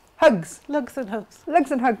 Lugs? Hugs. Lugs and hugs.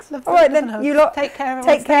 Lugs and hugs. Lugs All right and then, hugs. you lot. Take care,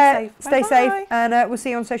 everyone. Take care. Stay safe. Stay safe. And we'll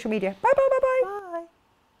see you on social media. Bye, bye, bye, bye.